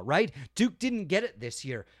draw, right? Duke didn't get it this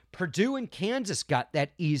year. Purdue and Kansas got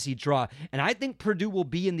that easy draw. And I think Purdue will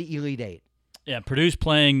be in the Elite 8. Yeah, Purdue's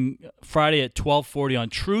playing Friday at 12:40 on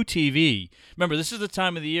True TV. Remember, this is the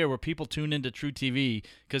time of the year where people tune into True TV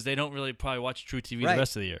because they don't really probably watch True TV the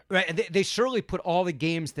rest of the year. Right, and they surely put all the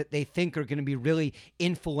games that they think are going to be really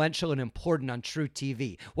influential and important on True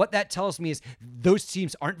TV. What that tells me is those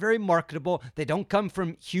teams aren't very marketable. They don't come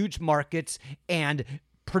from huge markets, and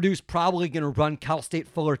Purdue's probably going to run Cal State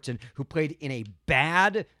Fullerton, who played in a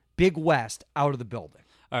bad Big West, out of the building.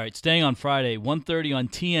 All right, staying on Friday, 1:30 on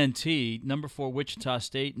TNT, number 4 Wichita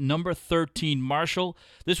State, number 13 Marshall.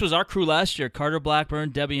 This was our crew last year, Carter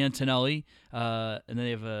Blackburn, Debbie Antonelli, and then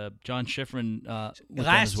they have John Schifrin with them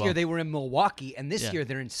Last as well. year they were in Milwaukee, and this Yeah. year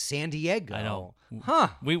they're in San Diego. I know. Huh.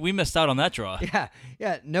 We missed out on that draw.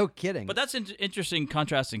 Yeah, no kidding. But that's interesting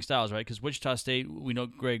contrasting styles, right? Because Wichita State, we know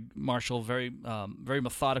Greg Marshall, very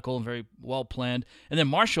methodical and very well planned. And then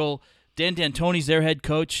Marshall, Dan D'Antoni's their head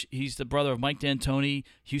coach. He's the brother of Mike D'Antoni,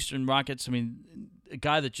 Houston Rockets. I mean, a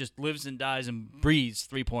guy that just lives and dies and breathes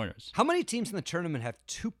three-pointers. How many teams in the tournament have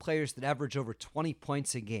 2 players that average over 20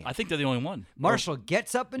 points a game? I think they're the only one. Marshall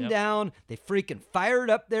gets up and Yep. down. They freaking fire it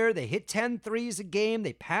up there. They hit 10 threes a game.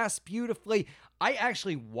 They pass beautifully. I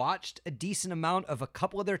actually watched a decent amount of a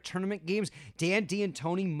couple of their tournament games. Dan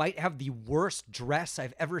D'Antoni might have the worst dress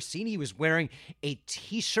I've ever seen. He was wearing a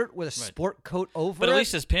T-shirt with a sport coat over But it. at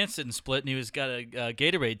least his pants didn't split, and he was got a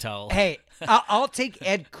Gatorade towel. Hey, I'll take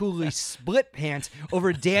Ed Cooley's split pants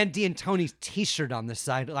over Dan D'Antoni's T-shirt on the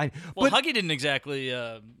sideline. Well, But Huggy didn't exactly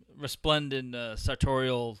resplend in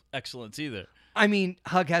sartorial excellence either. I mean,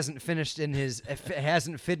 Hug hasn't fit in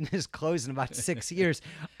his clothes in about 6 years.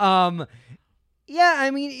 Yeah,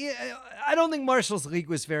 I mean, I don't think Marshall's league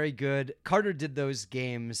was very good. Carter did those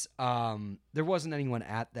games. There wasn't anyone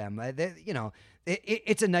at them.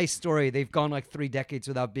 It's a nice story. They've gone like 3 decades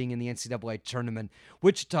without being in the NCAA tournament.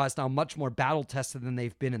 Wichita is now much more battle-tested than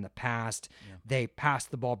they've been in the past. Yeah. They pass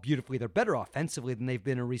the ball beautifully. They're better offensively than they've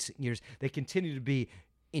been in recent years. They continue to be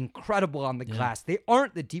incredible on the glass. They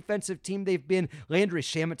aren't the defensive team they've been. Landry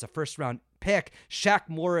Shamit's a first-round pick. Shaq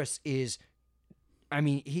Morris is...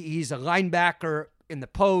 he's a linebacker in the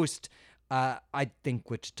post. I think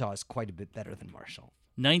Wichita is quite a bit better than Marshall.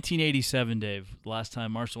 1987, Dave, last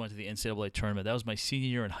time Marshall went to the NCAA tournament. That was my senior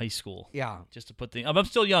year in high school. Yeah. Just to put things... I'm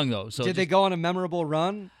still young, though. So Did they go on a memorable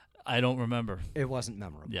run? I don't remember. It wasn't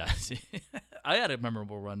memorable. Yeah. I had a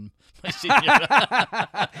memorable run my senior year.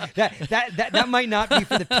 that might not be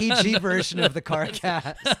for the PG version of the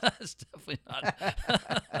CarCast. It's definitely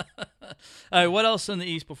not. All right, what else in the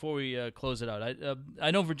East before we close it out?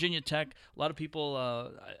 I know Virginia Tech. A lot of people,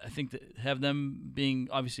 I think, that have them being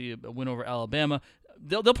obviously a win over Alabama.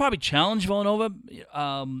 They'll probably challenge Villanova.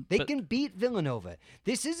 They can beat Villanova.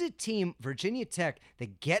 This is a team, Virginia Tech,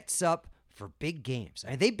 that gets up for big games.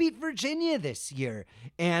 I mean, they beat Virginia this year,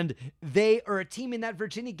 and they are a team in that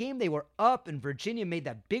Virginia game. They were up, and Virginia made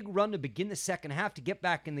that big run to begin the second half to get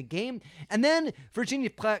back in the game. And then Virginia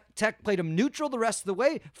Tech played them neutral the rest of the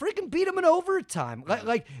way, freaking beat them in overtime.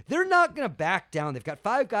 Like they're not going to back down. They've got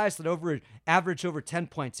 5 guys that average over 10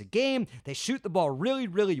 points a game. They shoot the ball really,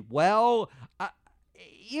 really well.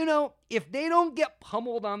 If they don't get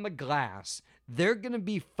pummeled on the glass, they're going to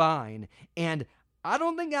be fine. And I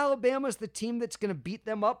don't think Alabama's the team that's going to beat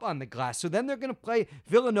them up on the glass. So then they're going to play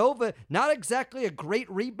Villanova, not exactly a great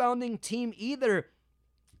rebounding team either.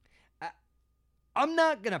 I'm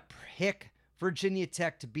not going to pick Virginia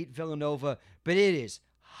Tech to beat Villanova, but it is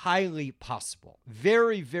highly possible.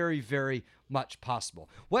 Very, very, very much possible.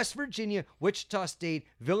 West Virginia, Wichita State,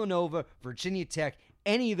 Villanova, Virginia Tech,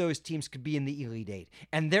 any of those teams could be in the Elite Eight.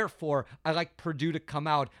 And therefore, I like Purdue to come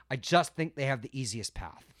out. I just think they have the easiest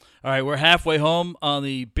path. All right, we're halfway home on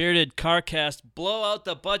the Bearded CarCast. Blow out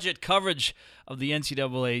the budget coverage of the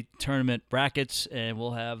NCAA tournament brackets, and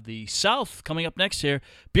we'll have the South coming up next here.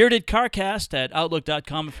 Bearded CarCast at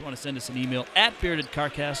Outlook.com if you want to send us an email at Bearded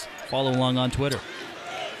CarCast. Follow along on Twitter.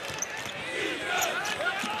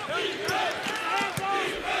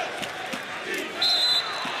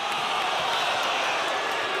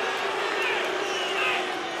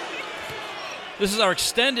 This is our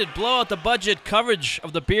extended blow out the budget coverage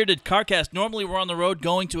of the Bearded CarCast. Normally we're on the road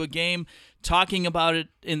going to a game, talking about it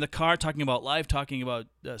in the car, talking about life, talking about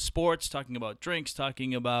sports, talking about drinks,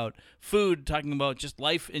 talking about food, talking about just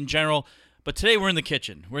life in general. But today we're in the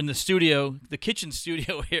kitchen. We're in the studio, the kitchen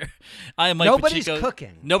studio here. I am Mike Nobody's Pacheco.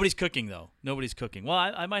 cooking. Nobody's cooking, though. Nobody's cooking. Well,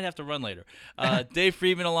 I might have to run later. Dave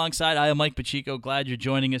Friedman alongside. I am Mike Pacheco. Glad you're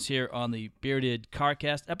joining us here on the Bearded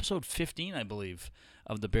CarCast, episode 15, I believe,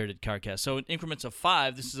 of the Bearded CarCast. So in increments of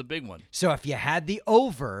 5, this is a big one. So if you had the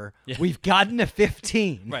over, we've gotten to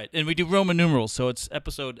 15. Right, and we do Roman numerals, so it's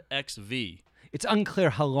episode XV. It's unclear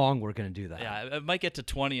how long we're going to do that. Yeah, I might get to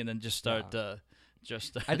 20 and then just start...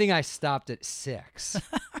 I think I stopped at 6.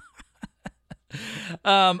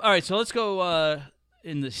 All right, so let's go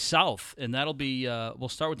in the South, and that'll be we'll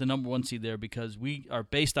start with the number 1 seed there because we are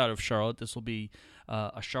based out of Charlotte. This will be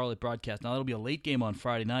a Charlotte broadcast. Now, that'll be a late game on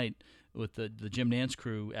Friday night with the Jim Nantz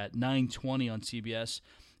crew at 9:20 on CBS.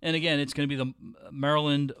 And again, it's going to be the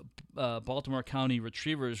Maryland, Baltimore County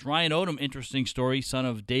Retrievers. Ryan Odom, interesting story, son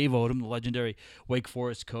of Dave Odom, the legendary Wake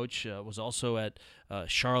Forest coach, was also at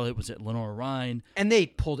Charlotte, was at Lenore Rhine. And they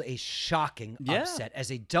pulled a shocking upset as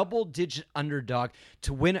a double-digit underdog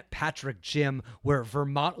to win at Patrick Gym, where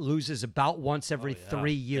Vermont loses about once every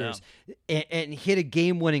 3 years, and hit a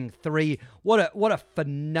game-winning three. What a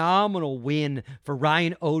phenomenal win for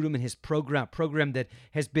Ryan Odom and his program that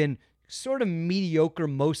has been sort of mediocre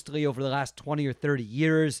mostly over the last 20 or 30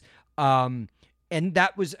 years. And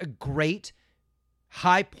that was a great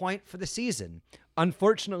high point for the season.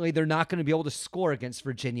 Unfortunately, they're not going to be able to score against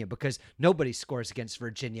Virginia because nobody scores against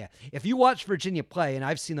Virginia. If you watch Virginia play, and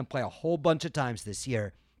I've seen them play a whole bunch of times this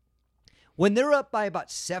year, when they're up by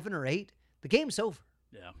about 7 or 8, the game's over.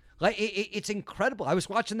 Yeah. Like it's incredible. I was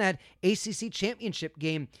watching that ACC championship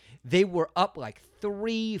game. They were up like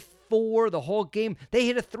 3-4 the whole game. They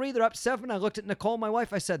hit a 3. They're up 7. I looked at Nicole, my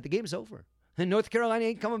wife. I said, the game's over. And North Carolina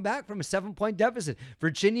ain't coming back from a 7-point deficit.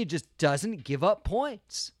 Virginia just doesn't give up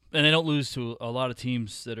points. And they don't lose to a lot of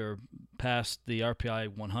teams that are past the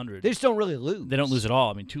RPI 100. They just don't really lose. They don't lose at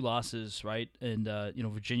all. I mean, 2 losses, right? And,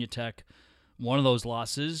 Virginia Tech, one of those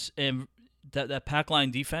losses. And that pack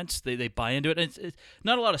line defense, they buy into it. And it's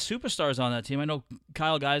not a lot of superstars on that team. I know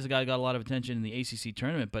Kyle Guy's a guy who got a lot of attention in the ACC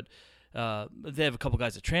tournament, but they have a couple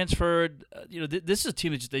guys that transferred. This is a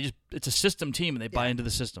team that it's a system team, and they buy into the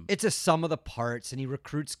system. It's a sum of the parts, and he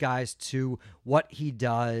recruits guys to what he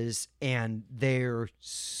does, and they're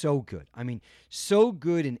so good. I mean, so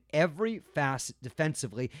good in every facet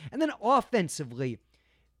defensively. And then offensively,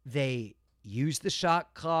 they use the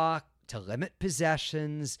shot clock to limit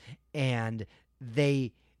possessions, and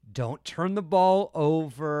they don't turn the ball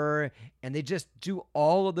over, and they just do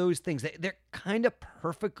all of those things. They're kind of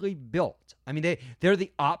perfectly built. I mean, they're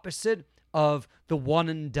the opposite of the one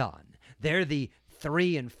and done. They're the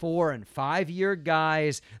 3 and 4 and 5 year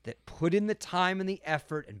guys that put in the time and the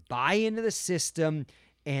effort and buy into the system,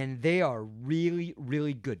 and they are really,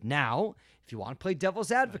 really good. Now, if you want to play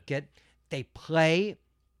devil's advocate, they play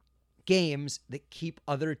games that keep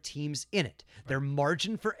other teams in it. Their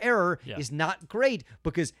margin for error is not great,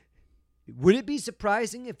 because would it be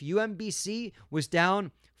surprising if UMBC was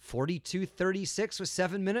down 42-36 with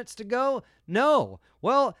 7 minutes to go? No.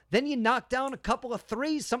 Well, then you knock down a couple of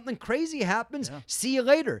threes, something crazy happens. Yeah. See you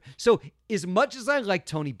later. So as much as I like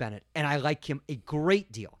Tony Bennett, and I like him a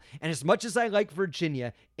great deal, and as much as I like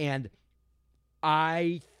Virginia, and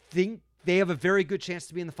I think they have a very good chance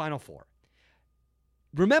to be in the Final Four,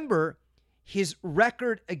 remember, his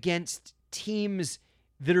record against teams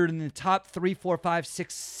that are in the top 3, 4, 5,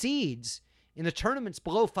 6 seeds in the tournaments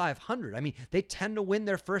below 500. I mean, they tend to win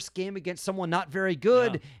their first game against someone not very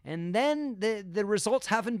good, and then the results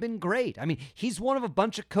haven't been great. I mean, he's one of a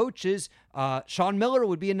bunch of coaches. Sean Miller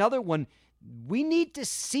would be another one. We need to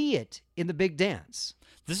see it in the big dance.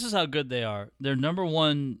 This is how good they are. They're number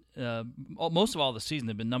one, most of all the season,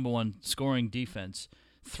 they've been number one scoring defense.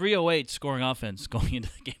 308 scoring offense going into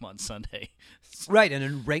the game on Sunday. Right, and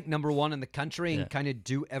then ranked number 1 in the country and kind of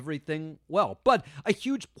do everything well. But a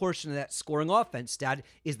huge portion of that scoring offense stat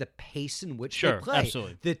is the pace in which they play.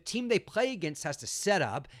 Absolutely. The team they play against has to set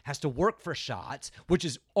up, has to work for shots, which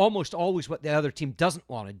is almost always what the other team doesn't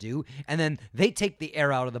want to do. And then they take the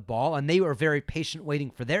air out of the ball, and they are very patient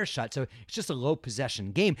waiting for their shot. So it's just a low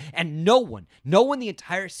possession game. And no one the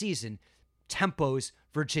entire season tempos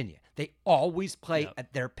Virginia. They always play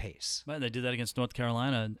at their pace. Well, they did that against North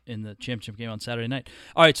Carolina in the championship game on Saturday night.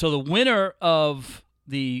 All right, so the winner of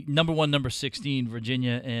the number 1, number 16,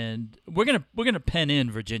 Virginia, and we're gonna pen in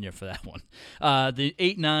Virginia for that one. The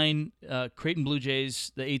 8-9 Creighton Blue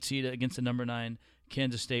Jays, the 8 seed against the number 9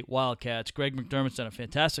 Kansas State Wildcats. Greg McDermott's done a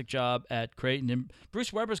fantastic job at Creighton, and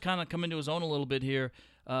Bruce Weber's kind of come into his own a little bit here.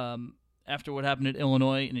 After what happened at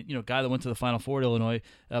Illinois, and guy that went to the Final Four at Illinois,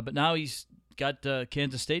 but now he's got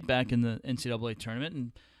Kansas State back in the NCAA tournament,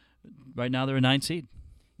 and right now they're a 9 seed.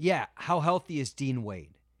 Yeah, how healthy is Dean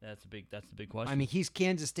Wade? That's the big question. I mean, he's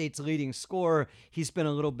Kansas State's leading scorer. He's been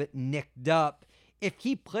a little bit nicked up. If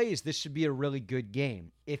he plays, this should be a really good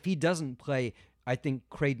game. If he doesn't play, I think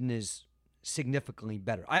Creighton is significantly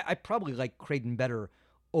better. I probably like Creighton better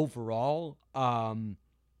overall.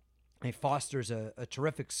 Foster's a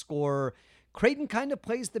terrific scorer. Creighton kind of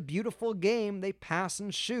plays the beautiful game. They pass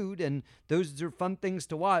and shoot, and those are fun things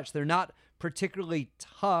to watch. They're not particularly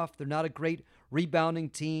tough. They're not a great rebounding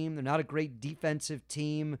team. They're not a great defensive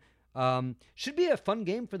team. Should be a fun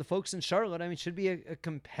game for the folks in Charlotte. I mean, should be a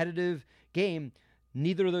competitive game.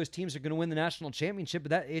 Neither of those teams are going to win the national championship,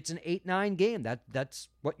 but it's an 8-9 game. That's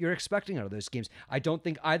what you're expecting out of those games. I don't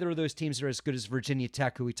think either of those teams are as good as Virginia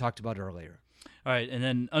Tech, who we talked about earlier. All right, and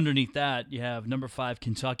then underneath that, you have number 5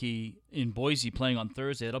 Kentucky in Boise playing on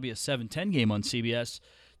Thursday. That'll be a 7:10 game on CBS,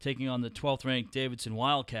 taking on the 12th-ranked Davidson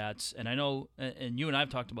Wildcats. And I know, and you and I have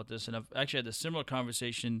talked about this, and I've actually had a similar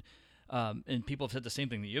conversation, and people have said the same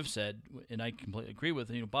thing that you've said, and I completely agree with.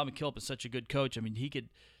 You know, Bob McKillop is such a good coach. I mean, he could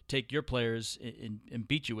take your players and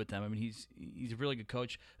beat you with them. I mean, he's a really good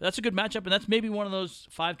coach. That's a good matchup, and that's maybe one of those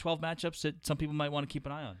 5-12 matchups that some people might want to keep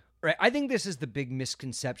an eye on. Right. I think this is the big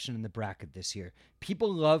misconception in the bracket this year.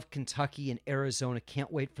 People love Kentucky and Arizona,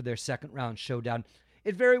 can't wait for their second round showdown.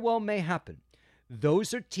 It very well may happen.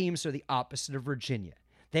 Those are teams that are the opposite of Virginia.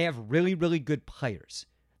 They have really, really good players.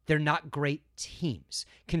 They're not great teams.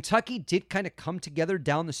 Kentucky did kind of come together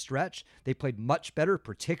down the stretch. They played much better,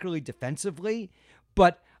 particularly defensively.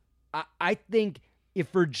 But I think if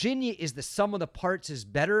Virginia is the sum of the parts is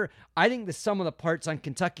better, I think the sum of the parts on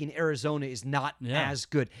Kentucky and Arizona is not as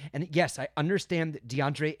good. And yes, I understand that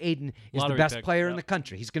DeAndre Ayton is the best player in the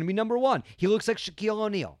country. He's going to be number 1. He looks like Shaquille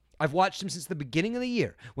O'Neal. I've watched him since the beginning of the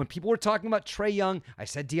year. When people were talking about Trae Young, I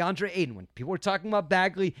said DeAndre Ayton. When people were talking about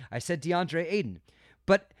Bagley, I said DeAndre Ayton.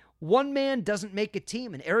 But one man doesn't make a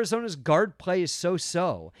team, and Arizona's guard play is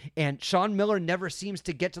so-so. And Sean Miller never seems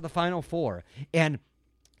to get to the Final Four. And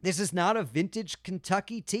this is not a vintage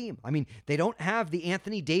Kentucky team. I mean, they don't have the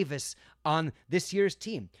Anthony Davis on this year's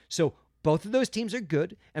team. So both of those teams are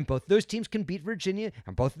good, and both of those teams can beat Virginia,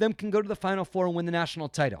 and both of them can go to the Final Four and win the national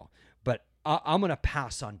title. But I'm going to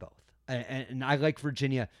pass on both. And I like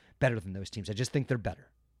Virginia better than those teams. I just think they're better.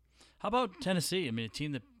 How about Tennessee? I mean, a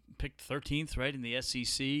team that picked 13th, right, in the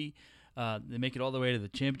SEC. They make it all the way to the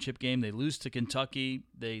championship game. They lose to Kentucky.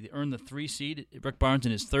 They earn the 3 seed. Rick Barnes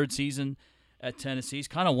in his 3rd season at Tennessee. He's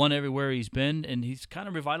kind of won everywhere he's been, and he's kind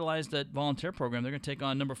of revitalized that volunteer program. They're going to take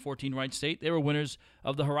on number 14 Wright State. They were winners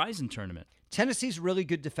of the Horizon tournament. Tennessee's really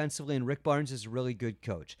good defensively, and Rick Barnes is a really good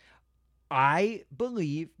coach. I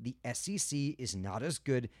believe the SEC is not as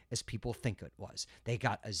good as people think it was. They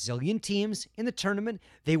got a zillion teams in the tournament.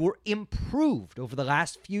 They were improved over the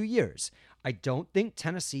last few years. I don't think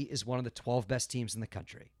Tennessee is one of the 12 best teams in the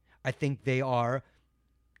country. I think they are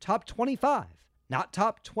top 25, not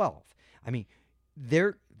top 12. I mean,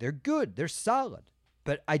 they're good. They're solid,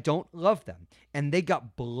 but I don't love them. And they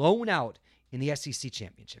got blown out in the SEC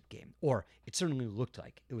championship game, or it certainly looked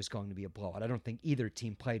like it was going to be a blowout. I don't think either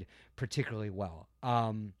team played particularly well.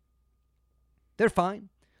 They're fine.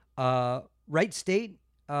 Wright State,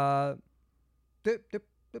 they're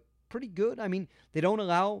pretty good. I mean, they don't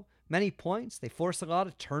allow many points. They force a lot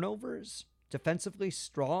of turnovers. Defensively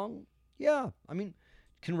strong. Yeah, I mean,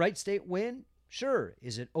 can Wright State win? Sure.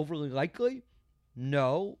 Is it overly likely?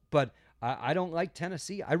 No, but I don't like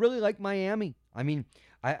Tennessee. I really like Miami. I mean,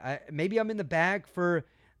 I maybe I'm in the bag for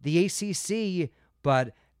the ACC,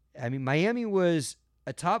 but I mean, Miami was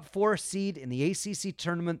a top 4 seed in the ACC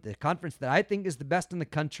tournament, the conference that I think is the best in the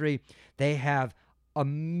country. They have a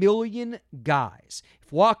million guys.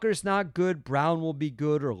 If Walker's not good, Brown will be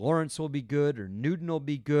good, or Lawrence will be good, or Newton will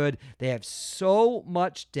be good. They have so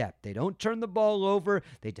much depth. They don't turn the ball over.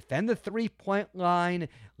 They defend the 3-point line.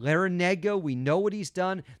 Larinaga, we know what he's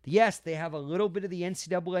done. Yes, they have a little bit of the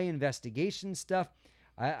NCAA investigation stuff.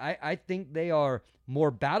 I think they are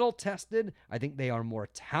more battle-tested. I think they are more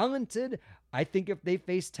talented. I think if they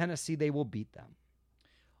face Tennessee, they will beat them.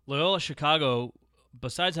 Loyola Chicago,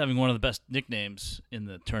 besides having one of the best nicknames in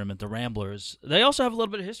the tournament, the Ramblers, they also have a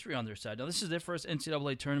little bit of history on their side. Now, this is their first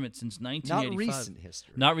NCAA tournament since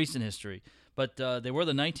 1985. Not recent history. But they were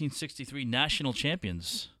the 1963 national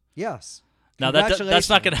champions. Yes. Now, that's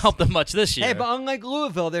not going to help them much this year. Hey, but unlike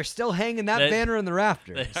Louisville, they're still hanging that banner in the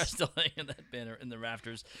rafters. They are still hanging that banner in the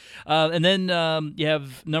rafters. And then you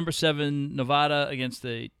have number 7 Nevada against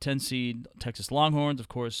the 10 seed Texas Longhorns. Of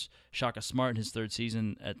course, Shaka Smart in his 3rd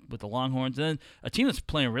season with the Longhorns. And then a team that's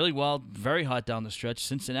playing really well, very hot down the stretch,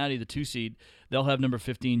 Cincinnati, the 2 seed. They'll have number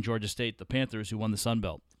 15 Georgia State, the Panthers, who won the Sun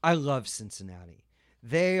Belt. I love Cincinnati.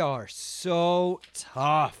 They are so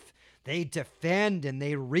tough. They defend and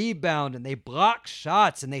they rebound and they block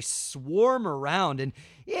shots and they swarm around. And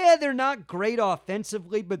yeah, they're not great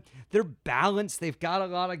offensively, but they're balanced. They've got a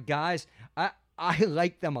lot of guys. I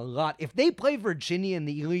like them a lot. If they play Virginia in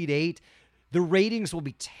the Elite Eight, the ratings will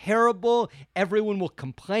be terrible. Everyone will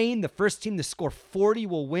complain. The first team to score 40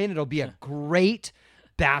 will win. It'll be a great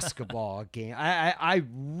basketball game. I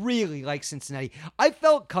really like Cincinnati. I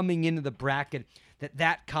felt coming into the bracket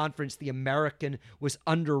that conference, the American, was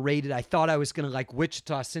underrated. I thought I was going to like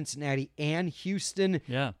Wichita, Cincinnati, and Houston.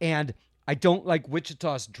 Yeah. And I don't like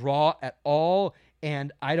Wichita's draw at all.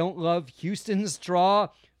 And I don't love Houston's draw,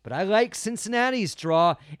 but I like Cincinnati's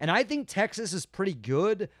draw. And I think Texas is pretty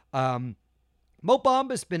good. Mo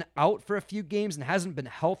Bamba's been out for a few games and hasn't been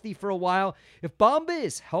healthy for a while. If Bamba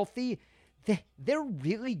is healthy, they're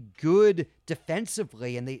really good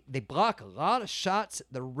defensively, and they block a lot of shots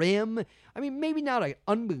at the rim. I mean, maybe not an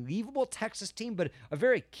unbelievable Texas team, but a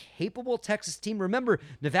very capable Texas team. Remember,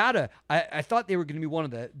 Nevada, I thought they were going to be one of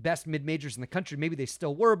the best mid-majors in the country. Maybe they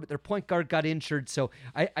still were, but their point guard got injured. So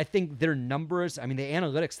I think their numbers, I mean, the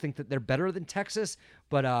analytics think that they're better than Texas,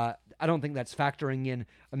 but I don't think that's factoring in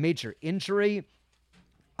a major injury.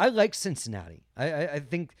 I like Cincinnati. I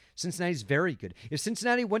think Cincinnati's very good. If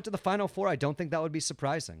Cincinnati went to the Final Four, I don't think that would be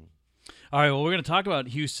surprising. All right, well, we're going to talk about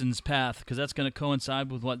Houston's path because that's going to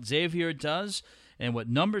coincide with what Xavier does and what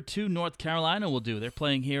number 2 North Carolina will do. They're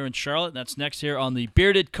playing here in Charlotte. That's next here on the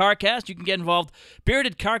Bearded Carcast. You can get involved,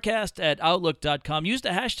 beardedcarcast@outlook.com. Use the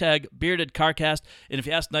hashtag BeardedCarcast. And if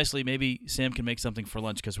you ask nicely, maybe Sam can make something for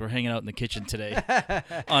lunch because we're hanging out in the kitchen today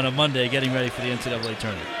on a Monday getting ready for the NCAA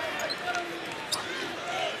tournament.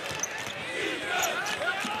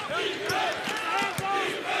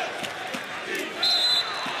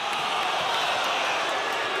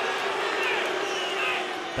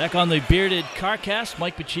 Back on the Bearded Carcast,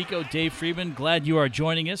 Mike Pacheco, Dave Friedman, glad you are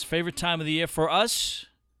joining us. Favorite time of the year for us,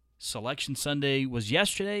 Selection Sunday was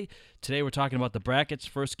yesterday. Today we're talking about the brackets.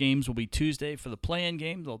 First games will be Tuesday for the play-in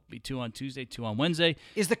game. There'll be 2 on Tuesday, 2 on Wednesday.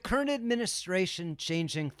 Is the current administration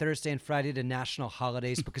changing Thursday and Friday to national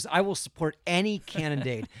holidays? Because I will support any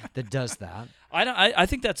candidate that does that. I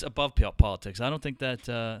think that's above politics. I don't think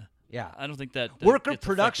that... Yeah, I don't think that worker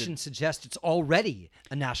production suggests it's already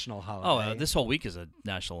a national holiday. This whole week is a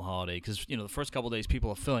national holiday because the first couple of days people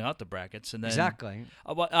are filling out the brackets, and then exactly.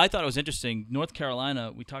 I thought it was interesting. North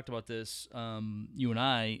Carolina, we talked about this, you and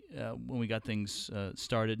I, when we got things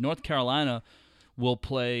started. North Carolina will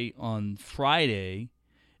play on Friday,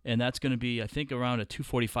 and that's going to be, I think, around a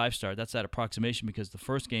 2:45 start. That's that approximation because the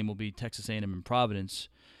first game will be Texas A&M and Providence.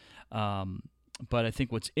 But I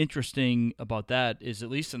think what's interesting about that is, at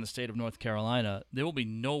least in the state of North Carolina, there will be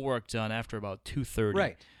no work done after about 2:30,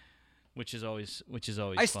 right? Which is always.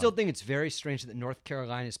 I still think it's very strange that North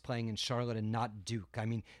Carolina is playing in Charlotte and not Duke. I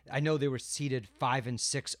mean, I know they were seeded 5 and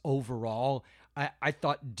 6 overall. I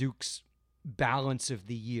thought Duke's balance of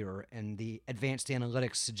the year, and the advanced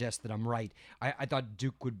analytics suggest that I'm right. I thought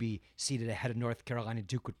Duke would be seated ahead of North Carolina.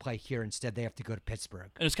 Duke would play here. Instead, they have to go to Pittsburgh.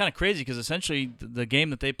 And it's kind of crazy because essentially the game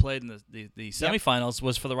that they played in the semifinals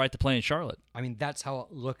was for the right to play in Charlotte. I mean, that's how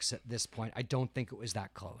it looks at this point. I don't think it was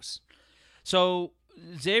that close. So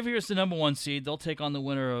Xavier is the number 1 seed. They'll take on the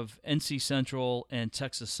winner of NC Central and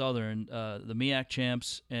Texas Southern, the MEAC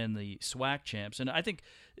champs and the SWAC champs. And I think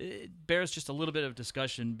it bears just a little bit of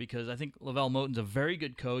discussion because I think Lavelle Moton's a very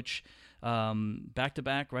good coach,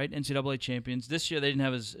 back-to-back, right, NCAA champions. This year they didn't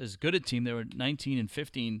have as good a team. They were 19 and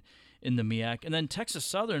 15 in the MEAC. And then Texas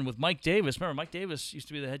Southern with Mike Davis. Remember, Mike Davis used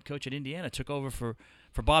to be the head coach at Indiana, took over for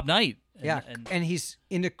Bob Knight. And he's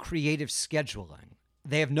into creative scheduling.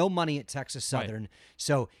 They have no money at Texas Southern,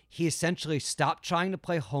 so he essentially stopped trying to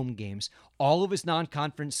play home games. All of his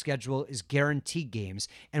non-conference schedule is guaranteed games,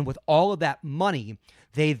 and with all of that money,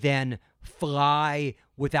 they then fly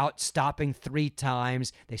without stopping 3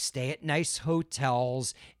 times. They stay at nice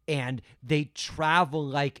hotels, and they travel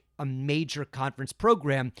like a major conference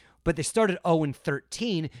program, but they started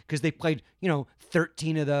 0-13 because they played,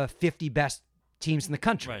 13 of the 50 best teams in the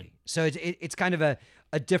country. Right. So it's kind of a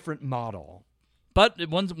different model. But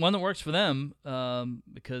one that works for them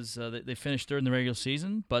because they finished 3rd in the regular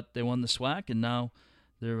season, but they won the SWAC, and now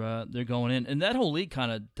they're going in. And that whole league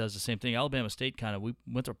kind of does the same thing. Alabama State we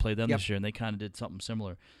went to play them this year, and they kind of did something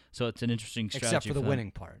similar. So it's an interesting strategy. Except for the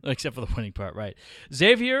winning part. Except for the winning part, right.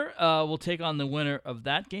 Xavier will take on the winner of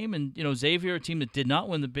that game. And, Xavier, a team that did not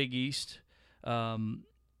win the Big East.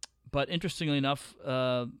 But interestingly enough,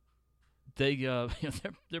 they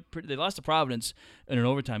lost to Providence in an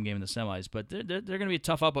overtime game in the semis, but they're going to be a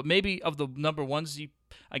tough out. But maybe of the number 1s,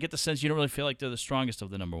 I get the sense you don't really feel like they're the strongest of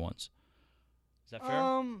the number 1s. Is that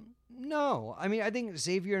fair? No. I mean, I think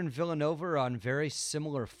Xavier and Villanova are on very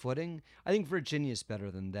similar footing. I think Virginia's better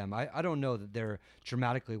than them. I don't know that they're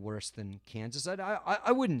dramatically worse than Kansas.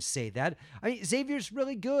 I wouldn't say that. I mean, Xavier's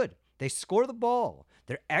really good. They score the ball.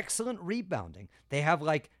 They're excellent rebounding. They have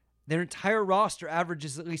their entire roster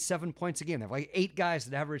averages at least 7 points a game. They have 8 guys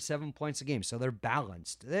that average 7 points a game, so they're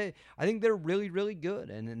balanced. I think they're really, really good,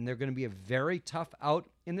 and they're going to be a very tough out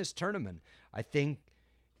in this tournament. I think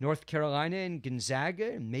North Carolina and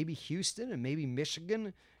Gonzaga and maybe Houston and maybe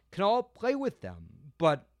Michigan can all play with them.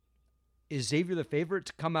 But is Xavier the favorite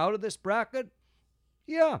to come out of this bracket?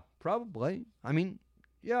 Yeah, probably. I mean,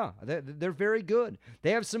 yeah, they're very good.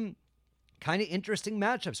 They have some kind of interesting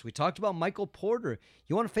matchups. We talked about Michael Porter.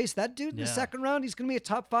 You want to face that dude in the second round? He's going to be a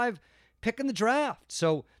top 5 pick in the draft.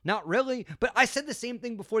 So not really. But I said the same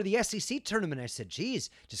thing before the SEC tournament. I said, geez,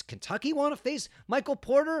 does Kentucky want to face Michael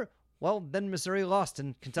Porter? Well, then Missouri lost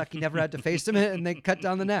and Kentucky never had to face him and they cut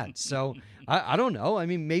down the net. So I don't know. I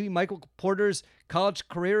mean, maybe Michael Porter's college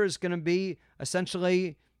career is going to be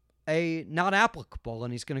essentially not applicable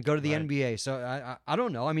and he's going to go to the NBA. So I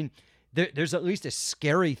don't know. I mean, there's at least a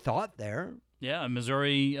scary thought there. Yeah,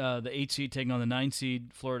 Missouri, the 8 seed taking on the 9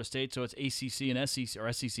 seed Florida State, so it's ACC and SEC,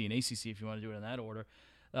 or SEC and ACC if you want to do it in that order.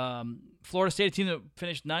 Florida State, a team that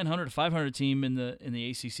finished 900, 500 team in the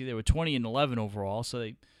ACC. They were 20-11 overall, so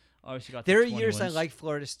they obviously got. There are years wins. I like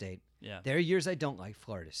Florida State. Yeah. There are years I don't like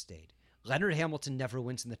Florida State. Leonard Hamilton never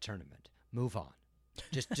wins in the tournament. Move on.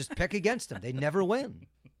 Just pick against them. They never win.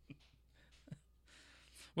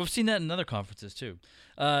 We've seen that in other conferences, too.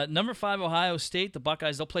 Number 5, Ohio State, the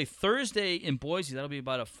Buckeyes, they'll play Thursday in Boise. That'll be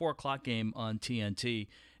about a 4 o'clock game on TNT.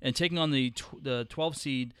 And taking on the 12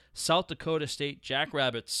 seed South Dakota State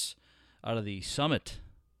Jackrabbits out of the Summit.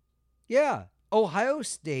 Yeah, Ohio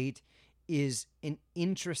State is an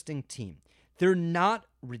interesting team. They're not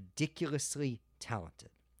ridiculously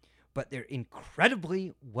talented, but they're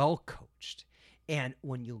incredibly well coached. And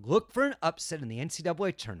when you look for an upset in the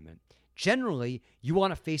NCAA tournament, generally, you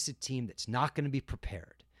want to face a team that's not going to be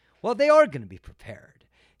prepared. Well, they are going to be prepared.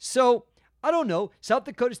 So, I don't know. South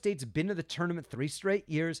Dakota State's been to the tournament 3 straight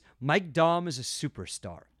years. Mike Daum is a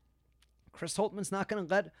superstar. Chris Holtman's not going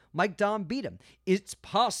to let Mike Daum beat him. It's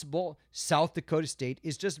possible South Dakota State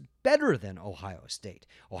is just better than Ohio State.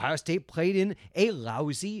 Ohio State played in a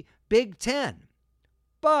lousy Big Ten.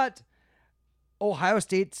 But Ohio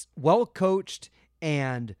State's well coached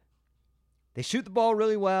and they shoot the ball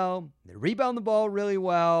really well. They rebound the ball really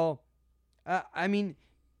well. I mean,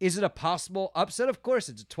 is it a possible upset? Of course,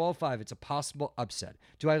 it's a 12-5. It's a possible upset.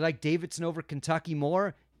 Do I like Davidson over Kentucky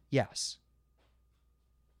more? Yes.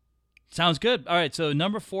 Sounds good. All right, so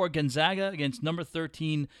number 4, Gonzaga against number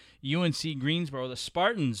 13, UNC Greensboro. The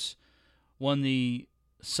Spartans won the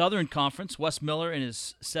Southern Conference. Wes Miller in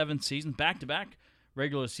his 7th season, back-to-back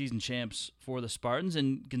regular season champs for the Spartans,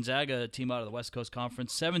 and Gonzaga, a team out of the West Coast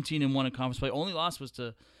Conference, 17-1 in conference play. Only loss was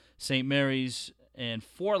to St. Mary's, and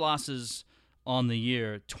 4 losses on the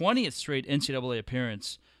year. 20th straight NCAA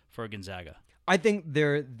appearance for Gonzaga. I think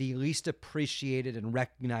they're the least appreciated and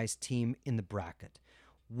recognized team in the bracket.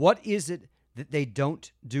 What is it that they don't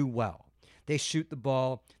do well? They shoot the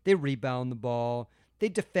ball, they rebound the ball, they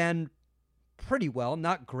defend pretty well,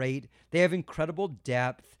 not great. They have incredible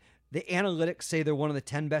depth. The analytics say they're one of the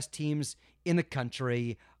 10 best teams in the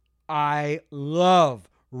country. I love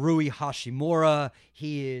Rui Hashimura.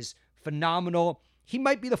 He is phenomenal. He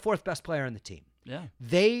might be the 4th best player on the team. Yeah.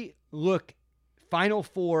 They look Final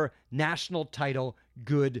Four national title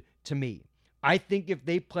good to me. I think if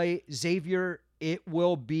they play Xavier, it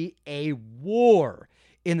will be a war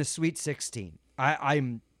in the Sweet 16.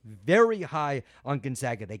 I'm very high on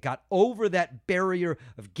Gonzaga. They got over that barrier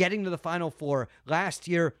of getting to the Final Four last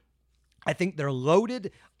year. I think they're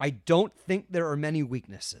loaded. I don't think there are many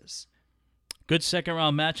weaknesses. Good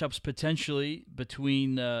second-round matchups potentially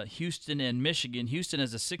between Houston and Michigan. Houston,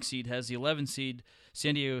 as a 6 seed, has the 11 seed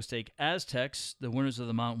San Diego State Aztecs, the winners of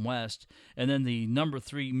the Mountain West. And then the number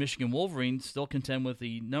 3 Michigan Wolverines still contend with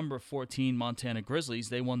the number 14 Montana Grizzlies.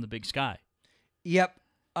 They won the Big Sky. Yep.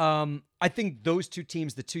 I think those 2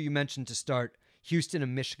 teams, the 2 you mentioned to start, Houston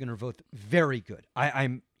and Michigan, are both very good.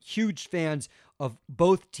 I'm huge fans of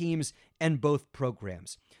both teams and both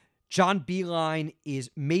programs. John Beilein is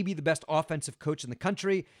maybe the best offensive coach in the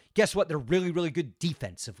country. Guess what? They're really, really good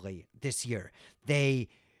defensively this year. They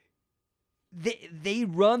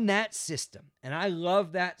run that system, and I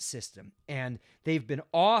love that system. And they've been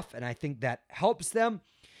off, and I think that helps them.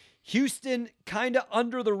 Houston, kind of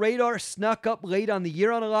under the radar, snuck up late on the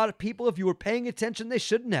year on a lot of people. If you were paying attention, they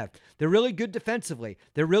shouldn't have. They're really good defensively.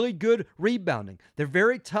 They're really good rebounding. They're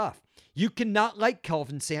very tough. You cannot like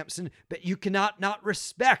Kelvin Sampson, but you cannot not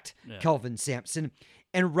respect Kelvin Sampson.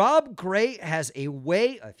 And Rob Gray has a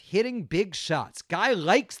way of hitting big shots. Guy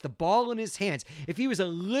likes the ball in his hands. If he was a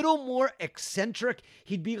little more eccentric,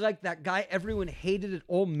 he'd be like that guy everyone hated at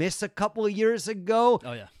Ole Miss a couple of years ago.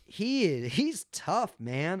 Oh, yeah. He's tough,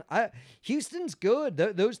 man. Houston's good.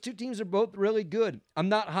 Those 2 teams are both really good. I'm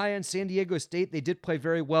not high on San Diego State. They did play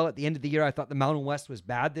very well at the end of the year. I thought the Mountain West was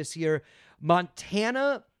bad this year.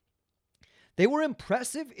 Montana, they were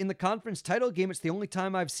impressive in the conference title game. It's the only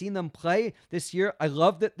time I've seen them play this year. I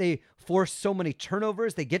love that they force so many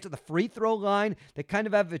turnovers. They get to the free throw line. They kind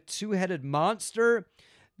of have a 2-headed monster.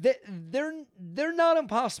 They're not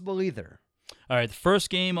impossible either. All right, the first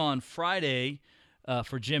game on Friday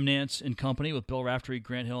for Jim Nance and company with Bill Raftery,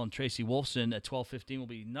 Grant Hill, and Tracy Wolfson at 12:15 will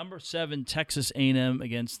be number 7 Texas A&M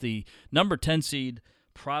against the number 10 seed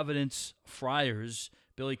Providence Friars.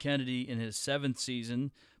 Billy Kennedy in his 7th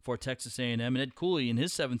season for Texas A&M, and Ed Cooley in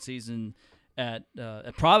his 7th season at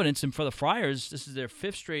Providence. And for the Friars, this is their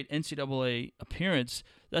 5th straight NCAA appearance.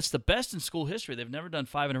 That's the best in school history. They've never done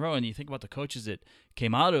 5 in a row. And you think about the coaches that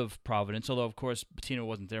came out of Providence, although, of course, Pitino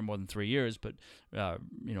wasn't there more than 3 years. But,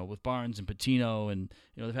 with Barnes and Pitino, and,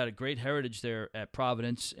 they've had a great heritage there at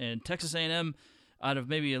Providence. And Texas A&M out of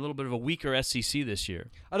maybe a little bit of a weaker SEC this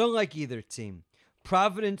year. I don't like either team.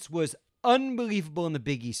 Providence was unbelievable in the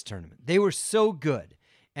Big East tournament. They were so good.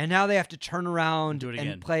 And now they have to turn around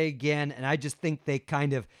and play again. And I just think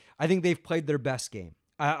I think they've played their best game.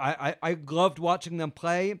 I loved watching them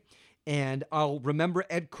play, and I'll remember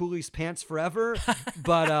Ed Cooley's pants forever,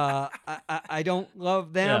 but I don't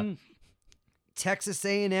love them. Yeah. Texas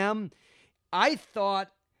A&M, I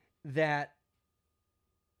thought that,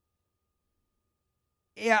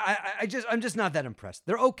 I'm just not that impressed.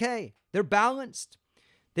 They're okay. They're balanced.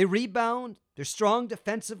 They rebound. They're strong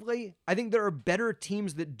defensively. I think there are better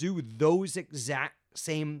teams that do those exact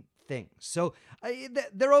same things. So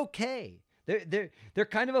they're okay. They're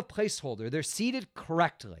kind of a placeholder. They're seeded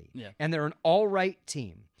correctly, and they're an all right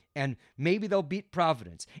team. And maybe they'll beat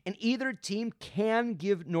Providence. And either team can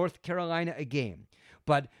give North Carolina a game.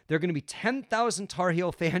 But there are going to be 10,000 Tar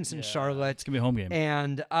Heel fans in Charlotte. It's going to be a home game.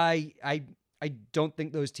 And I don't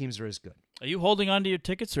think those teams are as good. Are you holding on to your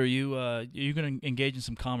tickets, or are you going to engage in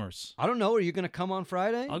some commerce? I don't know. Are you going to come on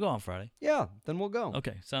Friday? I'll go on Friday. Yeah, then we'll go.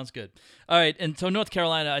 Okay, sounds good. All right, and so North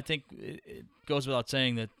Carolina, I think it goes without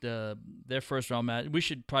saying that their first-round match, we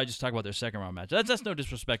should probably just talk about their second-round match. That's no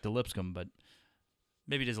disrespect to Lipscomb, but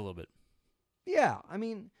maybe it is a little bit. Yeah, I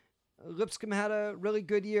mean, Lipscomb had a really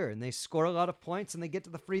good year, and they score a lot of points, and they get to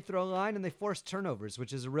the free throw line, and they force turnovers,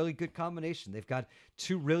 which is a really good combination. They've got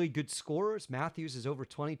 2 really good scorers. Matthews is over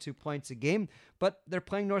 22 points a game, but they're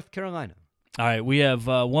playing North Carolina. All right, we have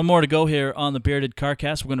one more to go here on the Bearded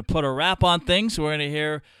Carcast. We're going to put a wrap on things. We're going to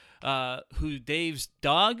hear who Dave's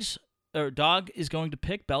dog is going to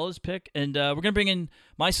pick, Bella's pick, and we're going to bring in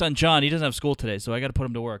my son John. He doesn't have school today, so I got to put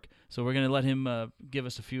him to work. So we're going to let him give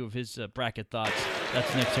us a few of his bracket thoughts.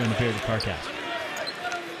 That's next here in the Bearded Carcast.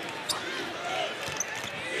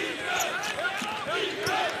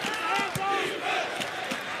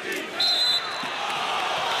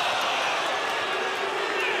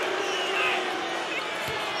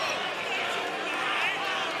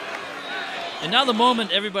 And now the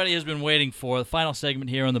moment everybody has been waiting for, the final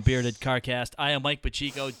segment here on the Bearded Carcast. I am Mike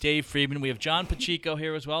Pacheco, Dave Friedman. We have John Pacheco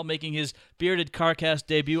here as well, making his Bearded Carcast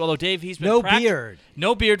debut. Although, Dave, he's been beard.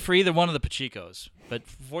 No beard for either one of the Pachecos. But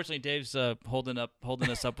fortunately, Dave's holding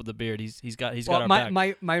us up with the beard. He's got our back.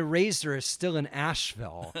 My razor is still in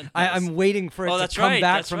Asheville. Nice. I'm waiting for it to come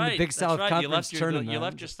back from the Big South Conference tournament. You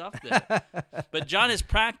left your stuff there. But John has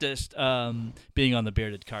practiced being on the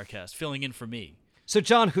Bearded Carcast, filling in for me. So,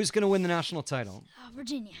 John, who's going to win the national title?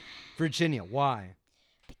 Virginia. Virginia. Why?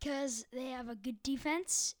 Because they have a good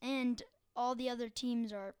defense, and all the other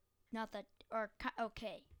teams are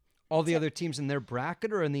okay. All the other teams in their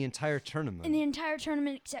bracket or in the entire tournament? In the entire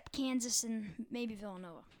tournament except Kansas and maybe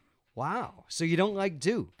Villanova. Wow. So you don't like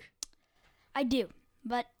Duke? I do,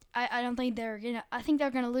 but I don't think I think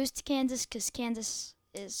they're gonna lose to Kansas because Kansas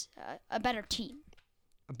is a better team.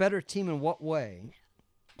 A better team in what way?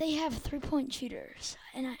 They have 3-point shooters,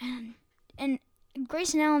 and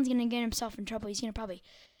Grayson Allen's gonna get himself in trouble. He's gonna probably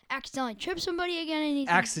accidentally trip somebody again, and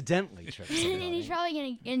trip somebody. and he's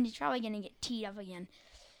probably gonna get teed up again.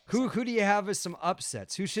 Who do you have as some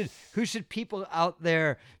upsets? Who should people out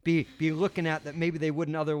there be looking at that maybe they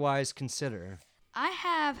wouldn't otherwise consider? I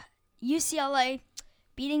have UCLA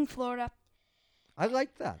beating Florida. I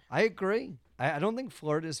like that. I agree. I don't think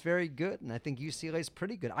Florida is very good, and I think UCLA is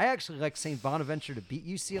pretty good. I actually like St. Bonaventure to beat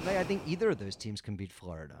UCLA. I think either of those teams can beat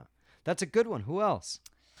Florida. That's a good one. Who else?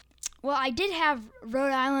 Well, I did have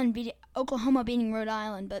Oklahoma beating Rhode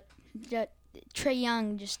Island, but Trae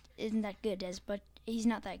Young just isn't that good, but he's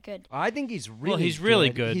not that good. I think he's really good. Well, he's really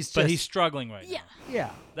good, but he's struggling right now.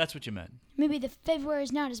 Yeah. That's what you meant. Maybe the February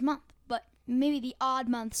is not his month, but maybe the odd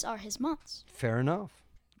months are his months. Fair enough.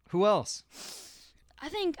 Who else? I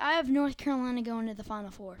think I have North Carolina going to the Final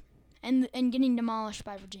Four and getting demolished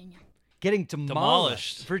by Virginia. Getting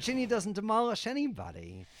demolished? Virginia doesn't demolish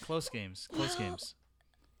anybody. Close games.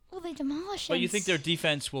 Well, they demolish them. But you think their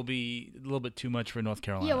defense will be a little bit too much for North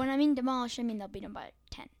Carolina? Yeah, when I mean demolish, I mean they'll beat them by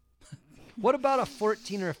 10. What about a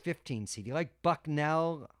 14 or a 15 seed? You like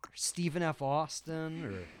Bucknell or Stephen F. Austin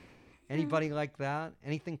or anybody like that?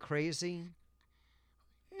 Anything crazy?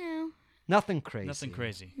 Nothing crazy. Nothing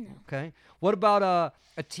crazy. No. Okay. What about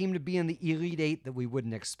a team to be in the Elite Eight that we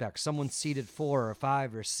wouldn't expect? Someone seeded 4 or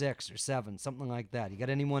 5 or 6 or 7, something like that. You got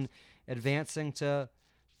anyone advancing to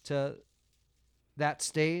that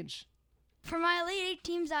stage? For my Elite Eight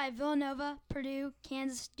teams, I have Villanova, Purdue,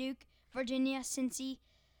 Kansas, Duke, Virginia, Cincy,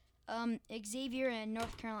 Xavier, and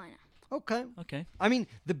North Carolina. Okay. Okay. I mean,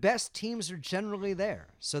 the best teams are generally there,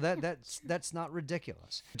 so that's not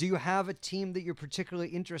ridiculous. Do you have a team that you're particularly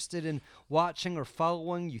interested in watching or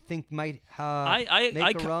following? You think might make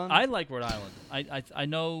a run? I like Rhode Island. I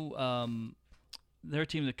know they're a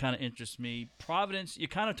team that kind of interests me. Providence, you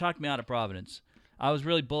kind of talked me out of Providence. I was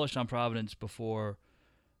really bullish on Providence before,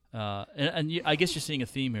 I guess you're seeing a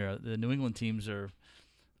theme here. The New England teams are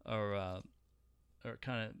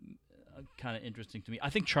kind of interesting to me. I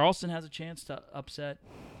think Charleston has a chance to upset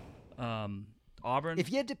Auburn.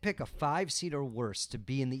 If you had to pick a 5 seed or worse to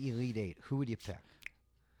be in the Elite Eight, who would you pick?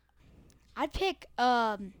 I'd pick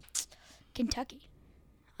Kentucky.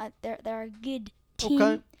 They're a good team.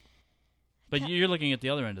 Okay. But you're looking at the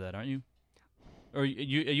other end of that, aren't you? Or are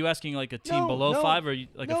you asking like a team No, below no. 5 or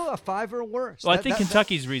like A 5 or worse. Well, I think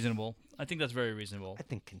Kentucky's reasonable. I think that's very reasonable. I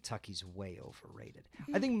think Kentucky's way overrated.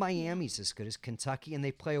 I think Miami's as good as Kentucky, and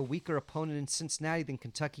they play a weaker opponent in Cincinnati than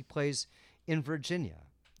Kentucky plays in Virginia.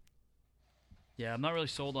 Yeah, I'm not really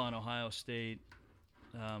sold on Ohio State.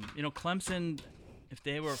 Clemson, if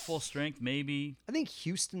they were full strength, maybe. I think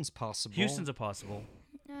Houston's possible. Houston's a possible.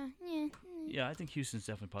 Yeah. Yeah, I think Houston's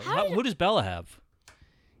definitely possible. Who does Bella have?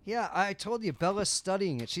 Yeah, I told you, Bella's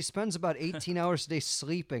studying it. She spends about 18 hours a day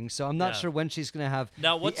sleeping, so I'm not Yeah. sure when she's going to have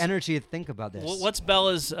Now, the energy to think about this. What's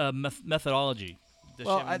Bella's methodology? Does she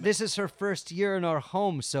Well, have any this is her first year in our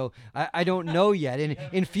home, so I don't know yet.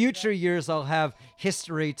 In future years, I'll have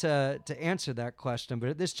history to answer that question. But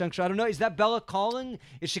at this juncture, I don't know. Is that Bella calling?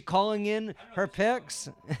 Is she calling in her picks?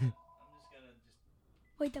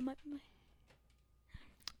 Wait, that might be my...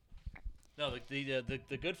 No,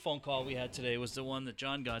 the good phone call we had today was the one that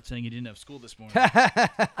John got saying he didn't have school this morning. All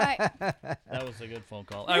right. That was a good phone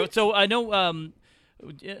call. All right, so I know.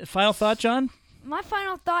 Final thought, John? My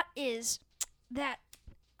final thought is that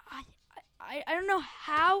I don't know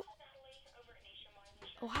how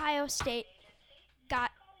Ohio State got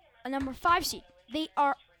a number 5 seed. They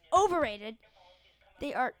are overrated.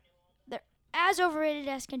 They're as overrated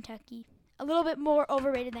as Kentucky, a little bit more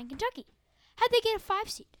overrated than Kentucky. How'd they get a 5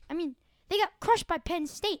 seed? I mean, they got crushed by Penn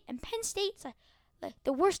State, and Penn State's like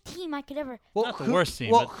the worst team I could ever. Well, Not the worst team,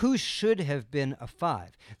 Well, but- who should have been a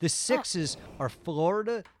 5? The 6s are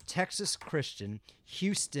Florida, Texas Christian,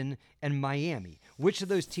 Houston, and Miami. Which of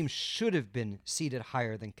those teams should have been seeded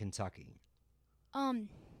higher than Kentucky?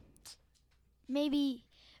 Maybe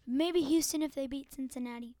Houston if they beat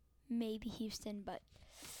Cincinnati. Maybe Houston, but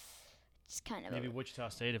it's kind of Maybe Wichita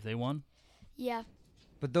State if they won. yeah.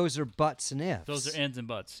 But those are buts and ifs. Those are ands and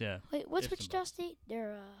buts, yeah. Wait, what's Ifs and Wichita buts. State?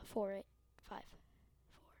 They're 4-8, 5, 4.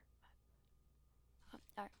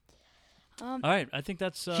 All right. All right, I think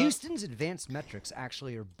that's. Houston's advanced metrics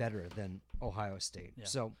actually are better than Ohio State. Yeah.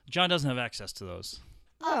 So, John doesn't have access to those.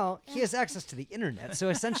 well, he has access to the internet, so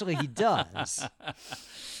essentially he does. All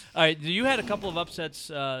right, you had a couple of upsets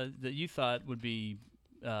that you thought would be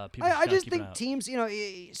people. I just keep an eye think out. teams,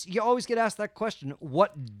 you always get asked that question.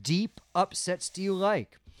 What deep upsets do you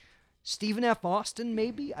like? Stephen F. Austin,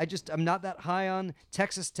 maybe? I'm not that high on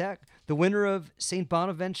Texas Tech. The winner of St.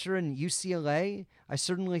 Bonaventure and UCLA, I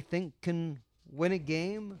certainly think can win a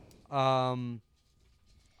game.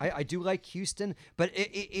 I do like Houston. But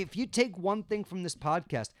if you take one thing from this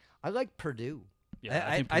podcast, I like Purdue. Yeah,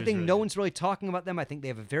 I Purdue's think really no good. one's really talking about them. I think they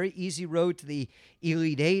have a very easy road to the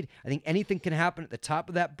Elite Eight. I think anything can happen at the top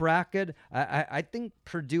of that bracket. I think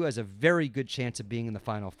Purdue has a very good chance of being in the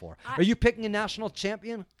Final Four. Are you picking a national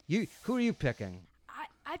champion? Who are you picking?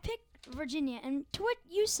 I picked Virginia, and to what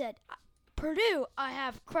you said, Purdue, I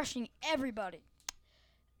have crushing everybody.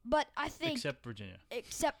 But I think Except Virginia.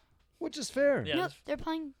 Which is fair. Yeah. no, that's- they're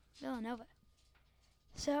playing Villanova.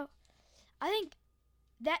 So I think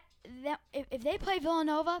that if they play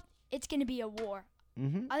Villanova, it's going to be a war.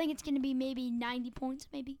 Mm-hmm. I think it's going to be maybe 90 points,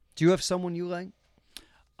 maybe. Do you have someone you like?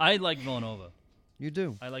 I like Villanova. You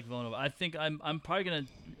do. I like Villanova. I think I'm probably going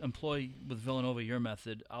to employ with Villanova your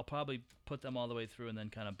method. I'll probably put them all the way through and then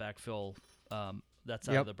kind of backfill that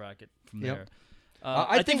side Yep. of the bracket from Yep. there. I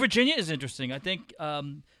I think think- Virginia is interesting. I think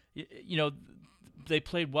they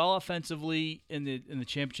played well offensively in the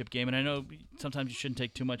championship game, and I know sometimes you shouldn't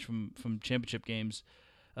take too much from championship games,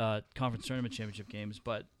 conference tournament championship games.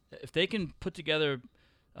 But if they can put together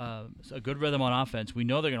a good rhythm on offense, we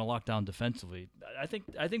know they're going to lock down defensively. I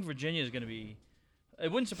think Virginia is going to be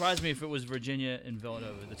It wouldn't surprise me if it was Virginia and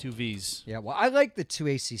Villanova, the two Vs. Yeah, well, I like the two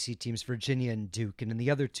ACC teams, Virginia and Duke, and in the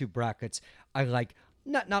other two brackets, I like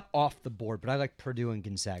not off the board, but I like Purdue and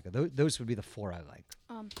Gonzaga. Those would be the four I like.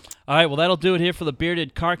 All right, well, that'll do it here for the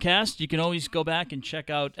Bearded CarCast. You can always go back and check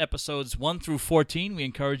out episodes 1 through 14. We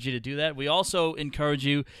encourage you to do that. We also encourage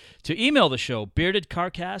you to email the show,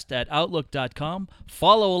 beardedcarcast@outlook.com.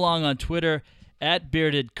 Follow along on Twitter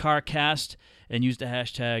 @beardedcarcast and use the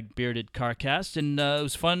hashtag beardedcarcast. And it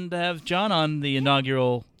was fun to have John on the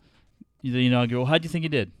inaugural. How do you think you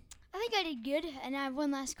did? I think I did good, and I have one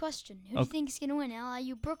last question. Who do you think is going to win,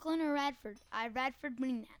 LIU Brooklyn or Radford? Radford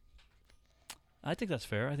winning that. I think that's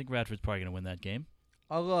fair. I think Radford's probably going to win that game.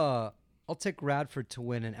 I'll take Radford to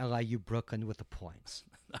win and LIU Brooklyn with the points.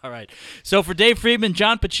 All right. So for Dave Friedman,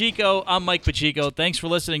 John Pacheco, I'm Mike Pacheco. Thanks for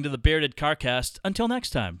listening to the Bearded CarCast. Until next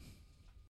time.